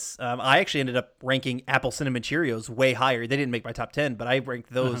as I actually ended up ranking Apple Cinnamon Cheerios way higher. They didn't make my top 10, but I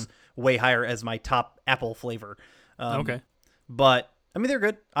ranked those way higher as my top apple flavor. Okay. But I mean, they're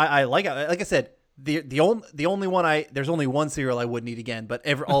good. I like I said, the only one there's only one cereal I wouldn't eat again, but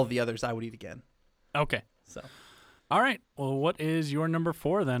all of the others I would eat again. Okay. So, all right. Well, what is your number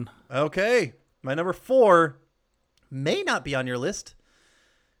 4 then? Okay. My number 4 may not be on your list,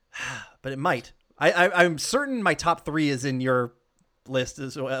 but it might. I'm certain my top 3 is in your list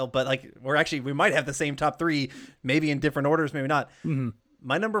as well, but we might have the same top 3, maybe in different orders, maybe not. Mm-hmm.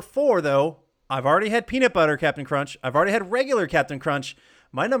 My number 4, though, I've already had peanut butter Captain Crunch. I've already had regular Captain Crunch.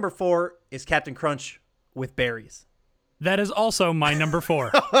 My number 4 is Captain Crunch with berries. That is also my number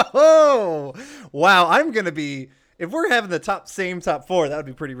 4. Oh, wow. I'm going to be, if we're having the same top 4, that would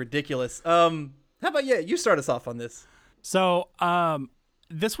be pretty ridiculous. How about you start us off on this? So,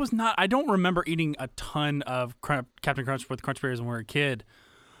 this was not, I don't remember eating a ton of Captain Crunch with Crunch Berries when we were a kid,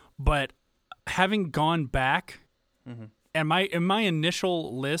 but having gone back, and in my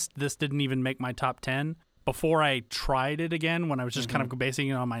initial list, this didn't even make my top 10 before I tried it again when I was just kind of basing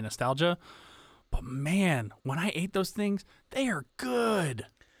it on my nostalgia. But man, when I ate those things, they are good.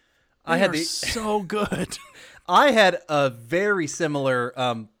 They are so good. I had a very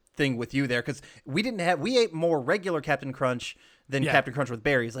similar thing with you there because we ate more regular Captain Crunch than Captain Crunch with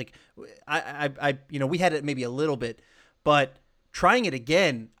berries. Like we had it maybe a little bit, but trying it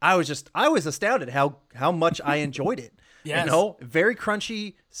again, I was astounded how much I enjoyed it. Yes. Very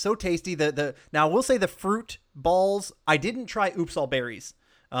crunchy, so tasty. Now I will say the fruit balls, I didn't try Oops All Berries.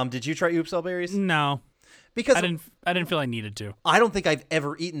 Did you try Oops All Berries? No, because I didn't feel I needed to. I don't think I've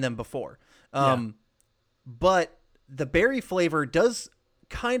ever eaten them before. But the berry flavor does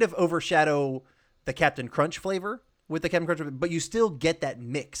kind of overshadow the Captain Crunch flavor with the Captain Crunch, but you still get that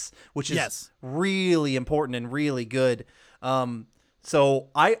mix, which is really important and really good. So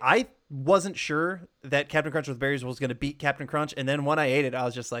I wasn't sure that Captain Crunch with berries was going to beat Captain Crunch, and then when I ate it, I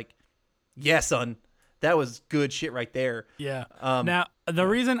was just like, yeah, son, that was good shit right there. Yeah. Now, the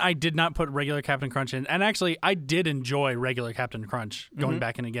reason I did not put regular Captain Crunch in, and actually I did enjoy regular Captain Crunch going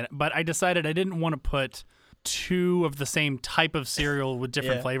back and again, but I decided I didn't want to put 2 of the same type of cereal with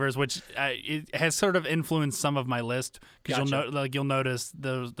different flavors, which it has sort of influenced some of my list because you'll notice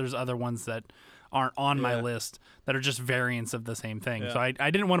there's other ones that aren't on my list that are just variants of the same thing. So I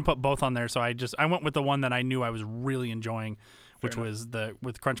didn't want to put both on there, so I went with the one that I knew I was really enjoying, which was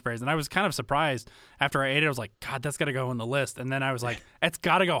with Crunch Berries. And I was kind of surprised after I ate it. I was like, God, that's got to go on the list. And then I was like, it's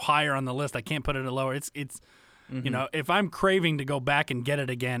got to go higher on the list. I can't put it lower. It's if I'm craving to go back and get it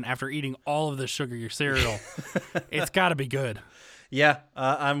again after eating all of the sugary cereal, it's got to be good. Yeah,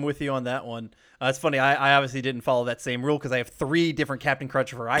 I'm with you on that one. It's funny. I obviously didn't follow that same rule because I have 3 different Captain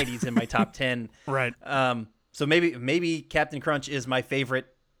Crunch varieties in my top 10. Right. So maybe Captain Crunch is my favorite,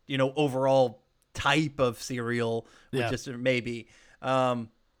 overall type of cereal. Just maybe. But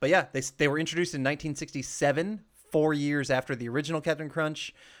yeah, they were introduced in 1967, 4 years after the original Captain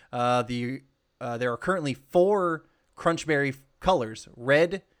Crunch. There are currently 4 Crunch Berry colors: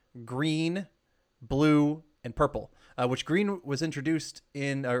 red, green, blue, and purple, which green was introduced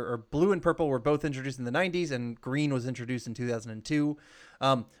in, or blue and purple were both introduced in the 90s, and green was introduced in 2002.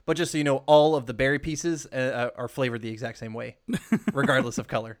 But just so you know, all of the berry pieces are flavored the exact same way, regardless of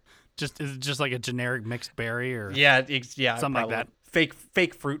color. Is it just like a generic mixed berry or Yeah, something probably. like that?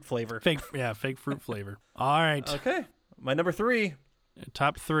 Fake fruit flavor. Fake fruit flavor. All right. Okay, my number 3.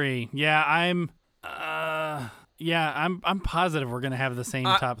 Top 3. Yeah, I'm positive we're gonna have the same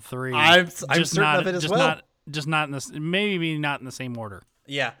top 3. I'm certain of it as well. Just not in this. Maybe not in the same order.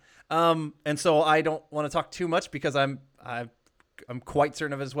 Yeah. And so I don't want to talk too much because I'm quite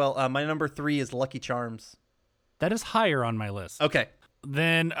certain of it as well. My number 3 is Lucky Charms. That is higher on my list. Okay.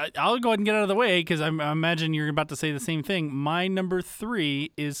 Then I'll go ahead and get out of the way because I imagine you're about to say the same thing. My number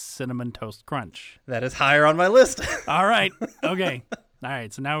 3 is Cinnamon Toast Crunch. That is higher on my list. All right. Okay. All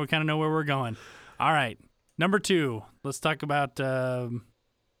right. So now we kind of know where we're going. All right. Number 2. Let's talk about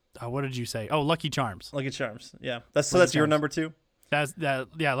what did you say? Oh, Lucky Charms. Lucky Charms. Yeah. That's Lucky your Charms. number 2?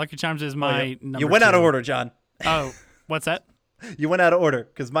 Yeah, Lucky Charms is my number 2. You went out of order, John. Oh, what's that? You went out of order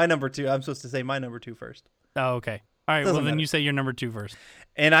because my number 2, I'm supposed to say my number 2 first. Oh, okay. All right, well, then matter. you say your number 2 first.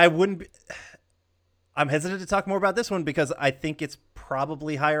 And I'm hesitant to talk more about this one because I think it's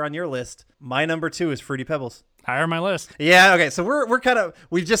probably higher on your list. My number 2 is Fruity Pebbles. Higher on my list. Yeah, okay. So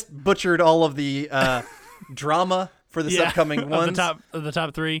we've just butchered all of the drama for this upcoming ones. Of the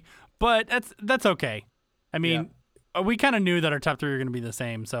top 3. But that's okay. I mean, we kind of knew that our top 3 are going to be the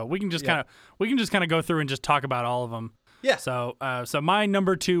same, so we can just kind of go through and just talk about all of them. Yeah. So my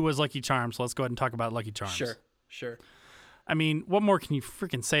number 2 was Lucky Charms. So let's go ahead and talk about Lucky Charms. Sure. I mean, what more can you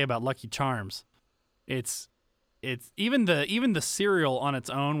freaking say about Lucky Charms? It's even the cereal on its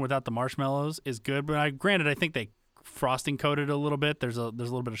own without the marshmallows is good. But granted, I think they frosting coated a little bit. There's a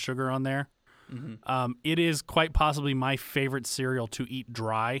little bit of sugar on there. Mm-hmm. It is quite possibly my favorite cereal to eat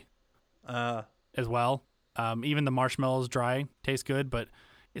dry, as well. Even the marshmallows dry taste good, but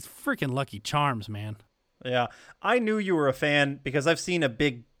it's freaking Lucky Charms, man. Yeah, I knew you were a fan because I've seen a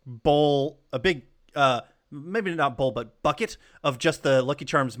big maybe not bowl, but bucket of just the Lucky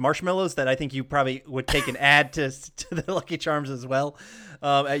Charms marshmallows that I think you probably would take and add to the Lucky Charms as well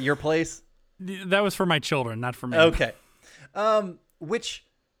at your place. That was for my children, not for me. Okay. Which,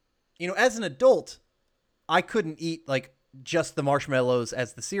 as an adult, I couldn't eat like just the marshmallows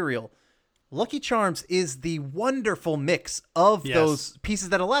as the cereal. Lucky Charms is the wonderful mix of those pieces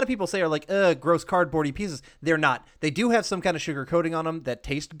that a lot of people say are like, gross cardboardy pieces. They're not. They do have some kind of sugar coating on them that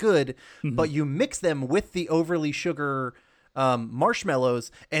taste good, but you mix them with the overly sugar marshmallows,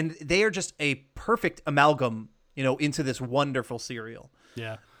 and they are just a perfect amalgam, into this wonderful cereal.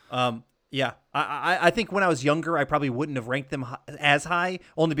 Yeah. Yeah. I think when I was younger, I probably wouldn't have ranked them as high,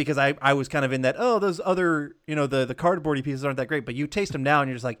 only because I was kind of in that, those other, the cardboardy pieces aren't that great, but you taste them now and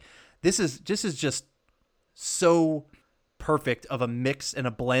you're just like, This is just so perfect of a mix and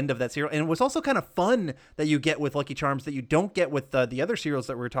a blend of that cereal. And what's also kind of fun that you get with Lucky Charms that you don't get with the other cereals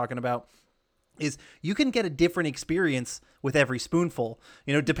that we were talking about is you can get a different experience with every spoonful,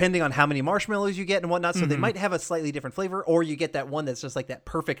 depending on how many marshmallows you get and whatnot. So they might have a slightly different flavor, or you get that one that's just like that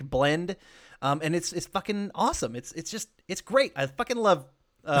perfect blend. And it's fucking awesome. It's great. I fucking love,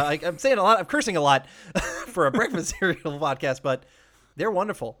 I'm saying a lot, I'm cursing a lot for a breakfast cereal podcast, but they're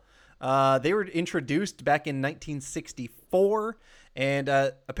wonderful. They were introduced back in 1964, and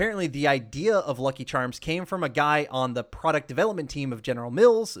apparently the idea of Lucky Charms came from a guy on the product development team of General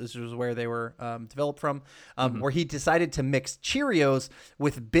Mills. This was where they were developed from, where he decided to mix Cheerios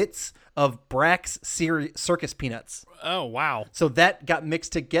with bits of Brax Circus Peanuts. Oh, wow. So that got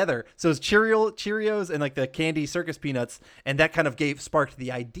mixed together. So it's Cheerios and like the candy Circus Peanuts, and that kind of sparked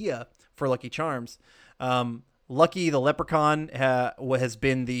the idea for Lucky Charms. Lucky the Leprechaun has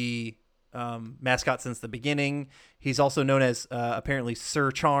been the mascot since the beginning. He's also known as apparently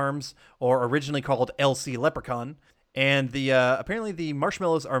Sir Charms, or originally called LC Leprechaun. And apparently the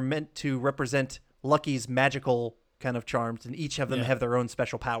marshmallows are meant to represent Lucky's magical kind of charms, and each of them have their own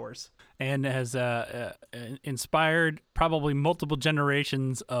special powers. And has inspired probably multiple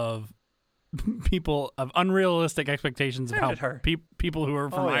generations of people of unrealistic expectations of how people who are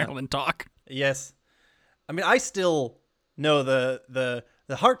from Ireland talk. Yes. I mean, I still know the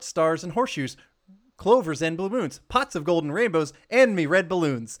hearts, stars, and horseshoes, clovers and blue moons, pots of golden rainbows, and me red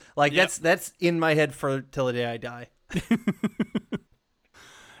balloons. Like that's in my head for till the day I die.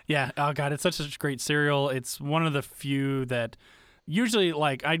 Yeah. Oh God, it's such a great cereal. It's one of the few that usually,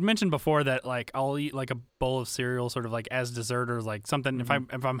 like I mentioned before, that like I'll eat like a bowl of cereal sort of like as dessert or like something.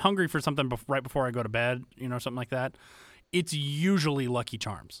 Mm-hmm. If I'm hungry for something right before I go to bed, something like that, it's usually Lucky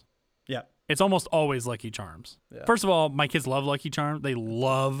Charms. Yeah. It's almost always Lucky Charms. Yeah. First of all, my kids love Lucky Charms. They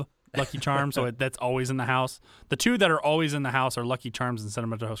love Lucky Charms, so that's always in the house. The two that are always in the house are Lucky Charms and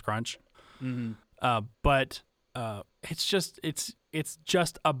Cinnamon Toast Crunch. But it's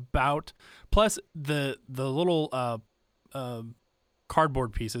just about, plus the little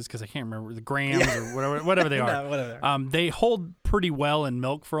cardboard pieces, because I can't remember the grams or whatever they are. No, whatever. They hold pretty well in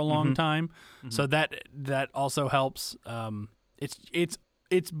milk for a long time, so that also helps.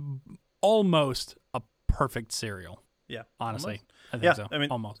 It's almost a perfect cereal. Yeah, honestly, almost. I think so. I mean,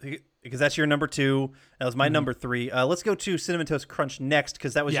 almost. Because that's your number 2. That was my number 3. Let's go to Cinnamon Toast Crunch next,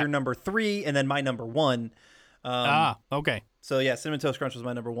 because that was your number 3, and then my number 1. Okay. So yeah, Cinnamon Toast Crunch was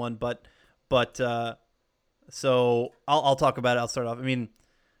my number 1, but so I'll talk about it. I'll start off. I mean,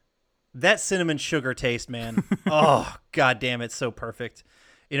 that cinnamon sugar taste, man. Oh, god damn, it's so perfect.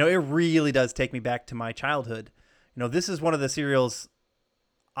 It really does take me back to my childhood. This is one of the cereals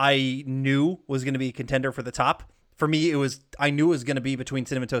I knew was going to be a contender for the top. For me, I knew it was going to be between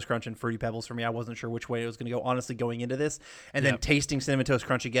Cinnamon Toast Crunch and Fruity Pebbles. For me, I wasn't sure which way it was going to go, honestly, going into this. And then tasting Cinnamon Toast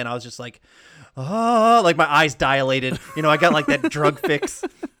Crunch again, I was just like, oh, like my eyes dilated. I got like that drug fix.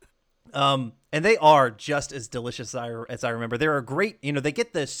 And they are just as delicious as I remember. They're a great, they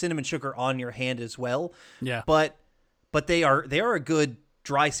get the cinnamon sugar on your hand as well. Yeah. But they are a good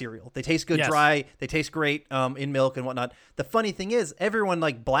dry cereal. They taste good dry. They taste great in milk and whatnot. The funny thing is, everyone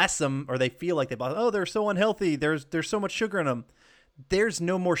like blasts them, or they feel like they blast. Oh, they're so unhealthy. There's so much sugar in them. There's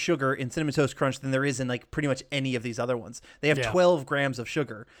no more sugar in Cinnamon Toast Crunch than there is in like pretty much any of these other ones. They have 12 grams of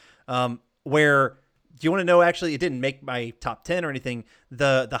sugar. Where, do you want to know? Actually, it didn't make my top 10 or anything.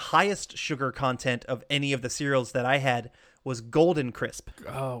 The highest sugar content of any of the cereals that I had was Golden Crisp.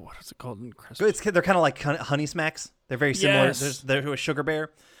 Oh, what is it, Golden Crisp? They're kind of like Honey Smacks. They're very similar. They're to a Sugar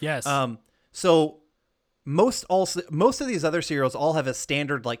Bear. Yes. So most of these other cereals all have a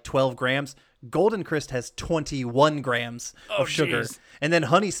standard like 12 grams. Golden Crisp has 21 grams of sugar. Geez. And then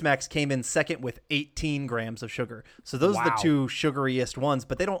Honey Smacks came in second with 18 grams of sugar. So those are the two sugariest ones,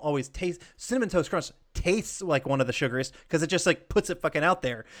 but they don't always taste. Cinnamon Toast Crunch tastes like one of the sugariest because it just like puts it fucking out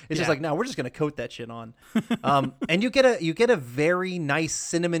there. It's just like, no, we're just going to coat that shit on. And you get a very nice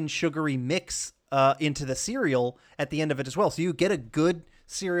cinnamon sugary mix into the cereal at the end of it as well. So you get a good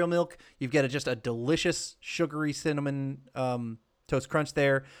cereal milk. You get just a delicious sugary cinnamon Toast Crunch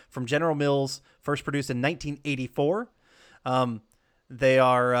there from General Mills, first produced in 1984. They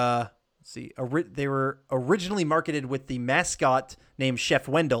are they were originally marketed with the mascot named Chef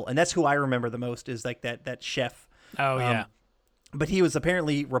Wendell, and that's who I remember the most, is like that chef. Oh yeah. But he was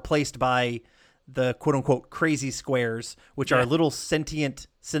apparently replaced by the quote unquote crazy squares, which are little sentient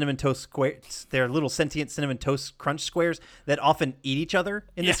cinnamon toast squares. They're little sentient cinnamon toast crunch squares that often eat each other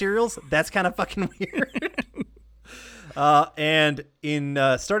in the cereals. That's kind of fucking weird. And in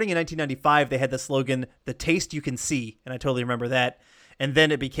starting in 1995, they had the slogan, "The taste you can see," and I totally remember that. And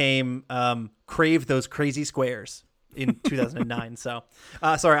then it became "Crave those crazy squares" in 2009. So,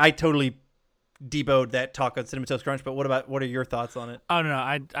 sorry, I totally debowed that talk on Cinnamon Toast Crunch. But what are your thoughts on it? Oh no,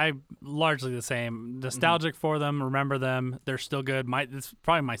 I largely the same. Nostalgic for them, remember them. They're still good. It's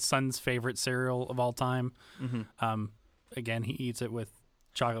probably my son's favorite cereal of all time. Again, he eats it with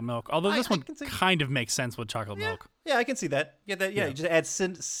chocolate milk. Although this one kind of makes sense with chocolate milk. Yeah, I can see that. You just add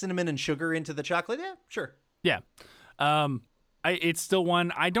cinnamon and sugar into the chocolate. Yeah, sure. Yeah. It's still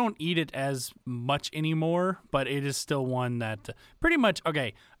one. I don't eat it as much anymore, but it is still one that pretty much,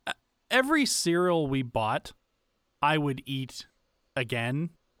 okay, every cereal we bought, I would eat again.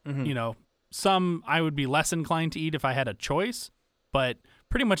 Some I would be less inclined to eat if I had a choice, but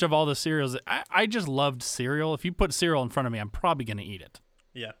pretty much of all the cereals, I just loved cereal. If you put cereal in front of me, I'm probably going to eat it.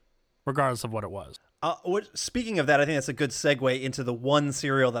 Yeah. Regardless of what it was. Speaking of that, I think that's a good segue into the one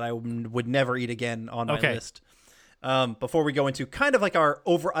cereal that I would never eat again on my list. Before we go into kind of like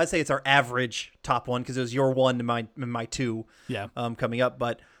I'd say it's our average top one, because it was your one and my two coming up.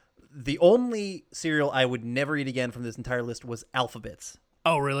 But the only cereal I would never eat again from this entire list was Alpha-Bits.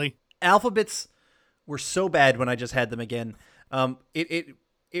 Oh, really? Alpha-Bits were so bad when I just had them again. It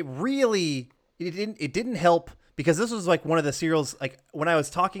didn't help, because this was like one of the cereals, like when I was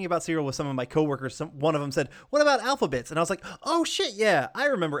talking about cereal with some of my coworkers, one of them said, "What about Alpha-Bits?" And I was like, "Oh shit, yeah, I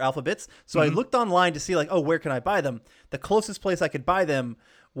remember Alpha-Bits." So I looked online to see like, where can I buy them? The closest place I could buy them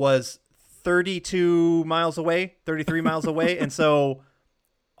was 33 miles away. And so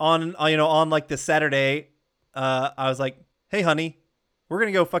on like this Saturday, I was like, "Hey honey, we're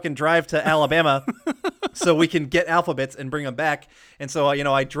going to go fucking drive to Alabama so we can get Alpha-Bits and bring them back." And so,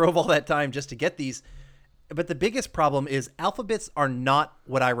 I drove all that time just to get these. But the biggest problem is Alpha-Bits are not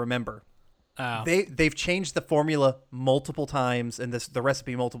what I remember. Oh. They've changed the formula multiple times and the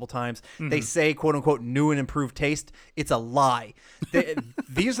recipe multiple times. They say quote unquote new and improved taste. It's a lie.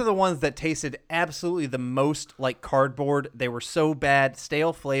 These are the ones that tasted absolutely the most like cardboard. They were so bad,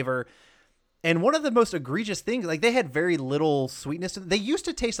 stale flavor. And one of the most egregious things, like they had very little sweetness to them. They used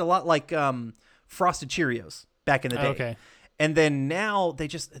to taste a lot like Frosted Cheerios back in the day. Okay. And then now they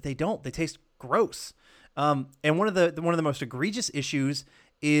don't. They taste gross. And one of the most egregious issues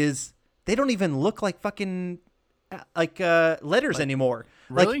is they don't even look like fucking letters anymore.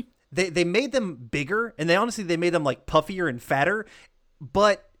 Really? Like, they made them bigger, and they made them like puffier and fatter,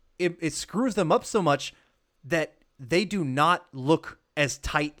 but it screws them up so much that they do not look as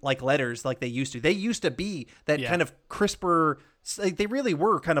tight like letters like they used to. They used to be that kind of crisper. Like, they really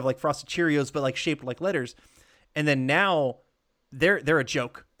were kind of like Frosted Cheerios, but like shaped like letters. And then now they're a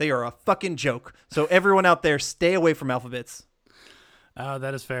joke. They are a fucking joke. So everyone out there, stay away from Alphabets. Oh,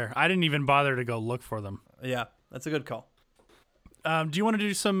 that is fair. I didn't even bother to go look for them. Yeah, that's a good call. Do you want to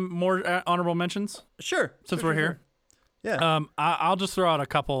do some more honorable mentions Sure. since we're here? Yeah. I'll just throw out a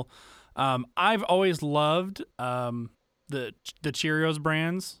couple. I've always loved the Cheerios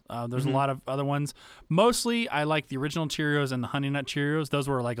brands. There's a lot of other ones. Mostly, I like the original Cheerios and the Honey Nut Cheerios. Those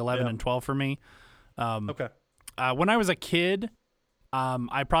were like 11 and 12 for me. Okay. When I was a kid,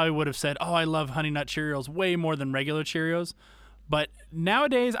 I probably would have said, "Oh, I love Honey Nut Cheerios way more than regular Cheerios." But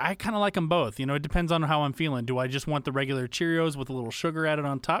nowadays, I kind of like them both. You know, it depends on how I'm feeling. Do I just want the regular Cheerios with a little sugar added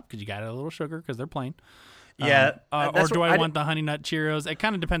on top? Because you got a little sugar because they're plain. Yeah. Or do I want the Honey Nut Cheerios? It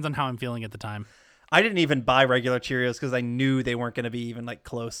kind of depends on how I'm feeling at the time. I didn't even buy regular Cheerios because I knew they weren't going to be even like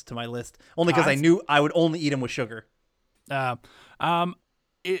close to my list. Only because I knew I would only eat them with sugar. Regular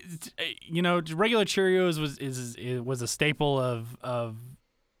Cheerios was a staple of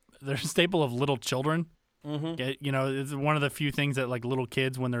they're a staple of little children. It's one of the few things that like little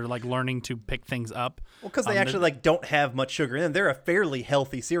kids when they're like learning to pick things up. Well, because they actually like don't have much sugar in them. They're a fairly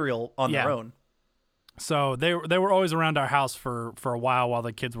healthy cereal on their own. So they were always around our house for a while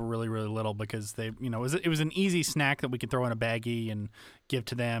the kids were really, really little because they it was an easy snack that we could throw in a baggie and give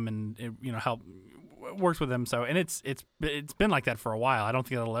to them and it, help works with them. So and it's been like that for a while. I don't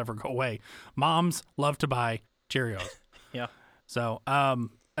think that'll ever go away. Moms love to buy Cheerios. Yeah. So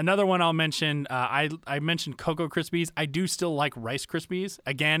another one I'll mention, I mentioned Cocoa Krispies. I do still like Rice Krispies.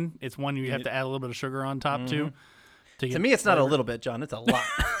 Again, it's one you have to add a little bit of sugar on top too. To me, it's not a little bit, John. It's a lot.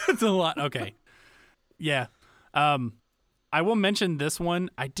 It's a lot. Okay. Yeah. I will mention this one.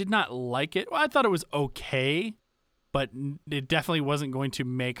 I did not like it. Well, I thought it was okay, but it definitely wasn't going to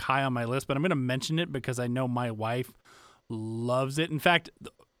make high on my list. But I'm going to mention it because I know my wife loves it. In fact,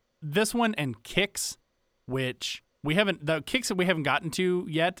 this one and Kix, which we haven't gotten to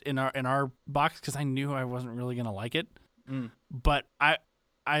yet in our box because I knew I wasn't really going to like it. But I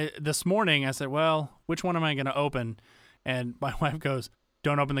this morning I said, well, which one am I going to open? And my wife goes,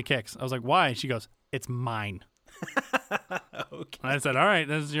 don't open the Kix. I was like, why? She goes, it's mine. Okay. I said, all right,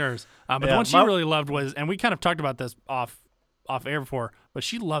 this is yours. But the one she really loved was, and we kind of talked about this off air before, but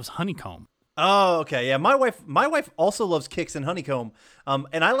she loves honeycomb. Oh, okay. Yeah, my wife also loves Kix and honeycomb.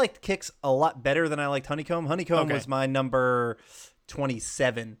 And I liked Kix a lot better than I liked honeycomb. Honeycomb was my number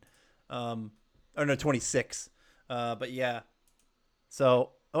 27. Or no, 26. But yeah. So,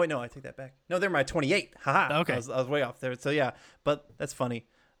 oh wait, no, I take that back. No, they're my 28. Haha. Okay. I was way off there. So yeah, but that's funny.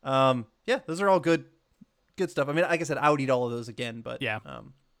 Yeah, those are all good stuff. I mean, like I said, I would eat all of those again, but yeah.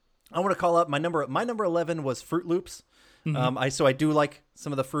 I want to call out my number 11 was Fruit Loops. I do like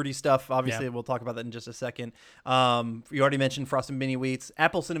some of the fruity stuff. Obviously, we'll talk about that in just a second. You already mentioned Frosted Mini Wheats.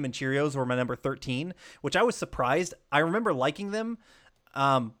 Apple Cinnamon Cheerios were my number 13, which I was surprised. I remember liking them.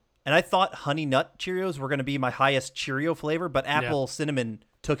 And I thought Honey Nut Cheerios were going to be my highest Cheerio flavor, but Apple Cinnamon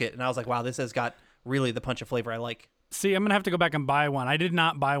took it. And I was like, wow, this has got really the punch of flavor I like. See, I'm going to have to go back and buy one. I did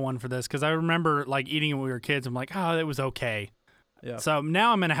not buy one for this because I remember like eating it when we were kids. I'm like, oh, it was okay. Yeah. So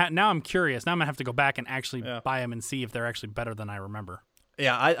now I'm curious. Now I'm going to have to go back and actually buy them and see if they're actually better than I remember.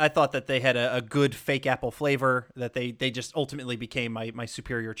 Yeah, I thought that they had a good fake apple flavor, that they just ultimately became my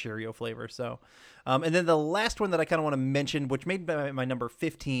superior Cheerio flavor. So, and then the last one that I kind of want to mention, which made my number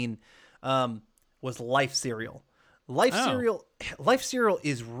 15, was Life cereal. Life cereal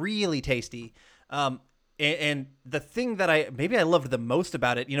is really tasty. And the thing that I loved the most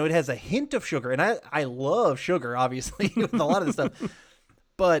about it, it has a hint of sugar, and I love sugar, obviously, with a lot of this stuff.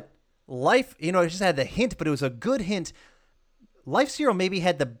 But Life, it just had the hint, but it was a good hint. Life cereal maybe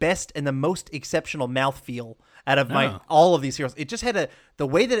had the best and the most exceptional mouthfeel out of all of these cereals. It just had the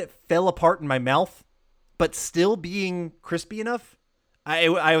way that it fell apart in my mouth, but still being crispy enough.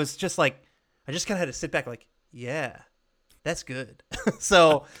 I was just like, I just kind of had to sit back like, yeah, That's good.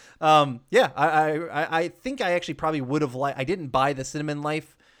 So, yeah, I think I actually probably would have I didn't buy the Cinnamon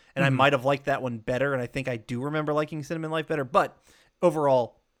Life, and I might have liked that one better. And I think I do remember liking Cinnamon Life better. But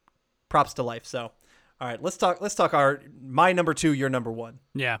overall, props to Life. So, all right, let's talk my number 2, your number 1.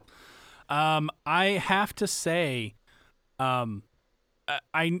 Yeah. I have to say,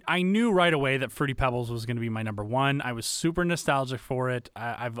 I knew right away that Fruity Pebbles was going to be my number 1. I was super nostalgic for it.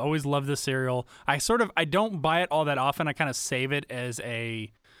 I've always loved this cereal. I don't buy it all that often. I kind of save it as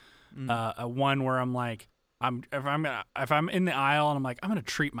a one where I'm like, if I'm in the aisle and I'm like, I'm going to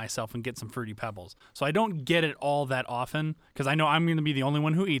treat myself and get some Fruity Pebbles. So I don't get it all that often because I know I'm going to be the only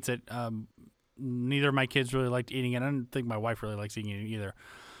one who eats it. Neither of my kids really liked eating it. I don't think my wife really likes eating it either.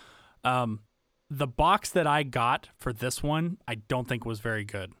 The box that I got for this one, I don't think was very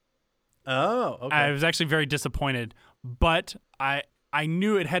good. Oh, okay. I was actually very disappointed, but I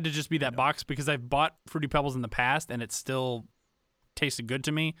knew it had to just be that box because I've bought Fruity Pebbles in the past and it still tasted good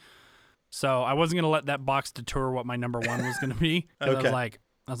to me. So I wasn't going to let that box deter what my number 1 was going to be. Okay. I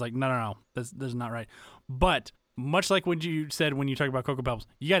was like, no, this is not right. But much like what you said when you talk about Cocoa Pebbles,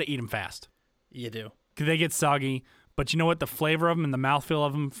 you got to eat them fast. You do. Because they get soggy. But you know what? The flavor of them and the mouthfeel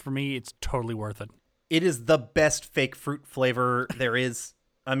of them, for me, it's totally worth it. It is the best fake fruit flavor there is.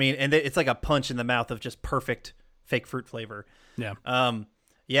 I mean, and it's like a punch in the mouth of just perfect fake fruit flavor. Yeah.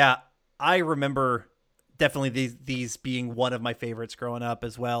 Yeah, I remember definitely these being one of my favorites growing up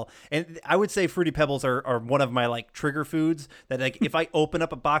as well. And I would say Fruity Pebbles are one of my like trigger foods that like if I open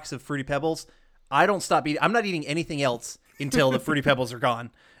up a box of Fruity Pebbles, I don't stop eating. I'm not eating anything else until the Fruity Pebbles are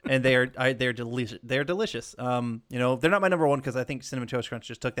gone, and they're delicious. They're delicious. You know, they're not my number 1 because I think Cinnamon Toast Crunch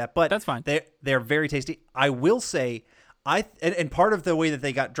just took that, but that's fine. They're very tasty. I will say, and part of the way that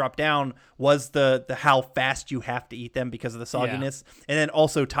they got dropped down was the how fast you have to eat them because of the sogginess, and then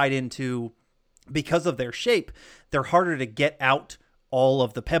also tied into because of their shape, they're harder to get out all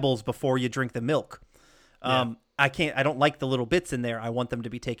of the pebbles before you drink the milk. I don't like the little bits in there. I want them to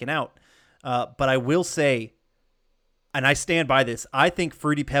be taken out. But I will say, and I stand by this, I think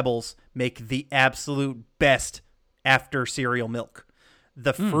Fruity Pebbles make the absolute best after cereal milk.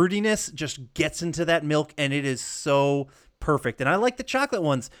 The fruitiness just gets into that milk, and it is so perfect. And I like the chocolate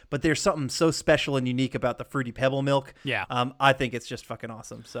ones, but there's something so special and unique about the Fruity Pebble milk. Yeah. I think it's just fucking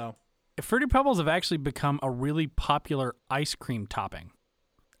awesome. So, Fruity Pebbles have actually become a really popular ice cream topping.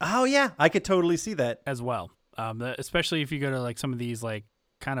 Oh, yeah. I could totally see that. As well. Especially if you go to like some of these like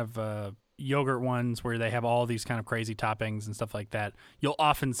kind of yogurt ones where they have all these kind of crazy toppings and stuff like that. You'll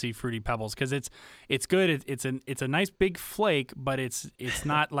often see Fruity Pebbles because it's good. It's a nice big flake, but it's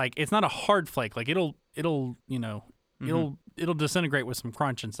not like it's not a hard flake. Like it'll disintegrate with some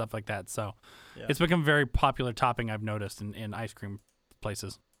crunch and stuff like that. So it's become a very popular topping I've noticed in ice cream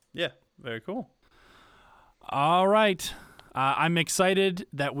places. Yeah, very cool. All right. I'm excited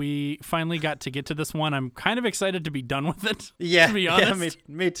that we finally got to get to this one. I'm kind of excited to be done with it. Yeah, to be honest.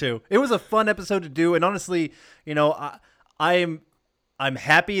 Yeah, me too. It was a fun episode to do, and honestly, you know, I'm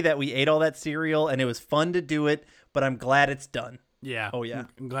happy that we ate all that cereal, and it was fun to do it. But I'm glad it's done. Yeah. Oh yeah.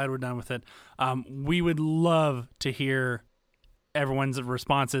 I'm glad we're done with it. We would love to hear everyone's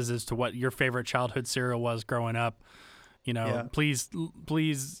responses as to what your favorite childhood cereal was growing up. You know, please,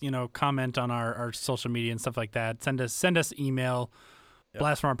 you know, comment on our social media and stuff like that. Send us email,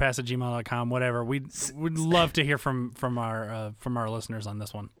 blastfromourpast@gmail.com, whatever. We'd love to hear from our listeners on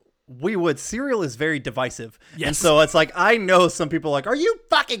this one. We would. Cereal is very divisive. Yes. And so it's like, I know some people are like, are you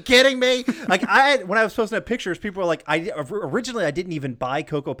fucking kidding me? Like when I was posting up pictures, people were like, originally I didn't even buy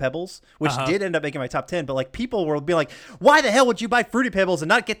Cocoa Pebbles, which did end up making my top 10. But like people were being like, why the hell would you buy Fruity Pebbles and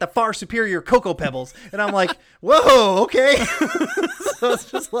not get the far superior Cocoa Pebbles? And I'm like, whoa, okay. So it's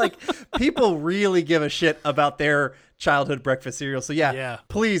just like people really give a shit about their childhood breakfast cereal. So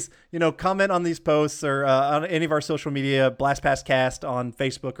please, you know, comment on these posts or on any of our social media, BlastPastCast on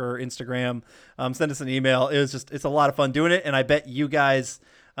Facebook or Instagram. Send us an email. It's a lot of fun doing it, and I bet you guys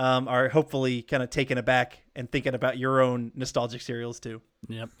are hopefully kind of taken aback and thinking about your own nostalgic cereals too.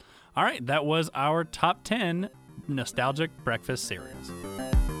 Yep. All right, that was our top 10 nostalgic breakfast cereals.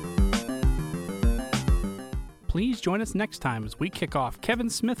 Please join us next time as we kick off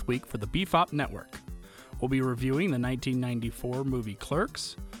Kevin Smith Week for the BFOP Network. We'll be reviewing the 1994 movie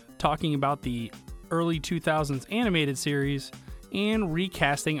Clerks, talking about the early 2000s animated series, and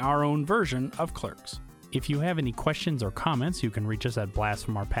recasting our own version of Clerks. If you have any questions or comments, you can reach us at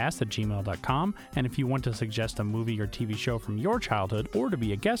blastfromourpast@gmail.com. And if you want to suggest a movie or TV show from your childhood or to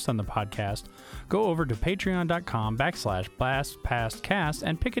be a guest on the podcast, go over to patreon.com/blastpastcast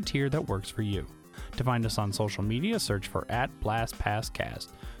and pick a tier that works for you. To find us on social media, search for @BlastPastCast.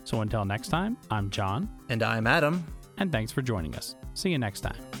 So until next time, I'm John. And I'm Adam. and thanks for joining us. See you next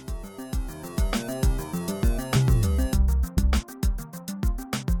time.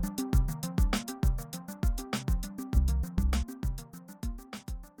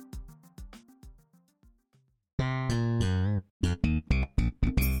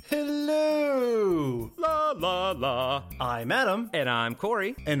 Hello! La la la. I'm Adam. And I'm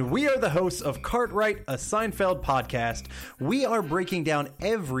Corey. And we are the hosts of Cartwright, a Seinfeld podcast. We are breaking down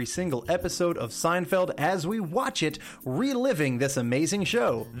every single episode of Seinfeld as we watch it, reliving this amazing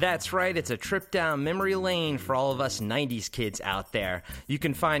show. That's right, it's a trip down memory lane for all of us 90s kids out there. You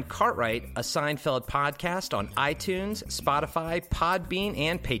can find Cartwright, a Seinfeld podcast on iTunes, Spotify, Podbean,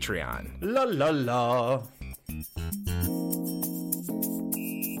 and Patreon. La la la.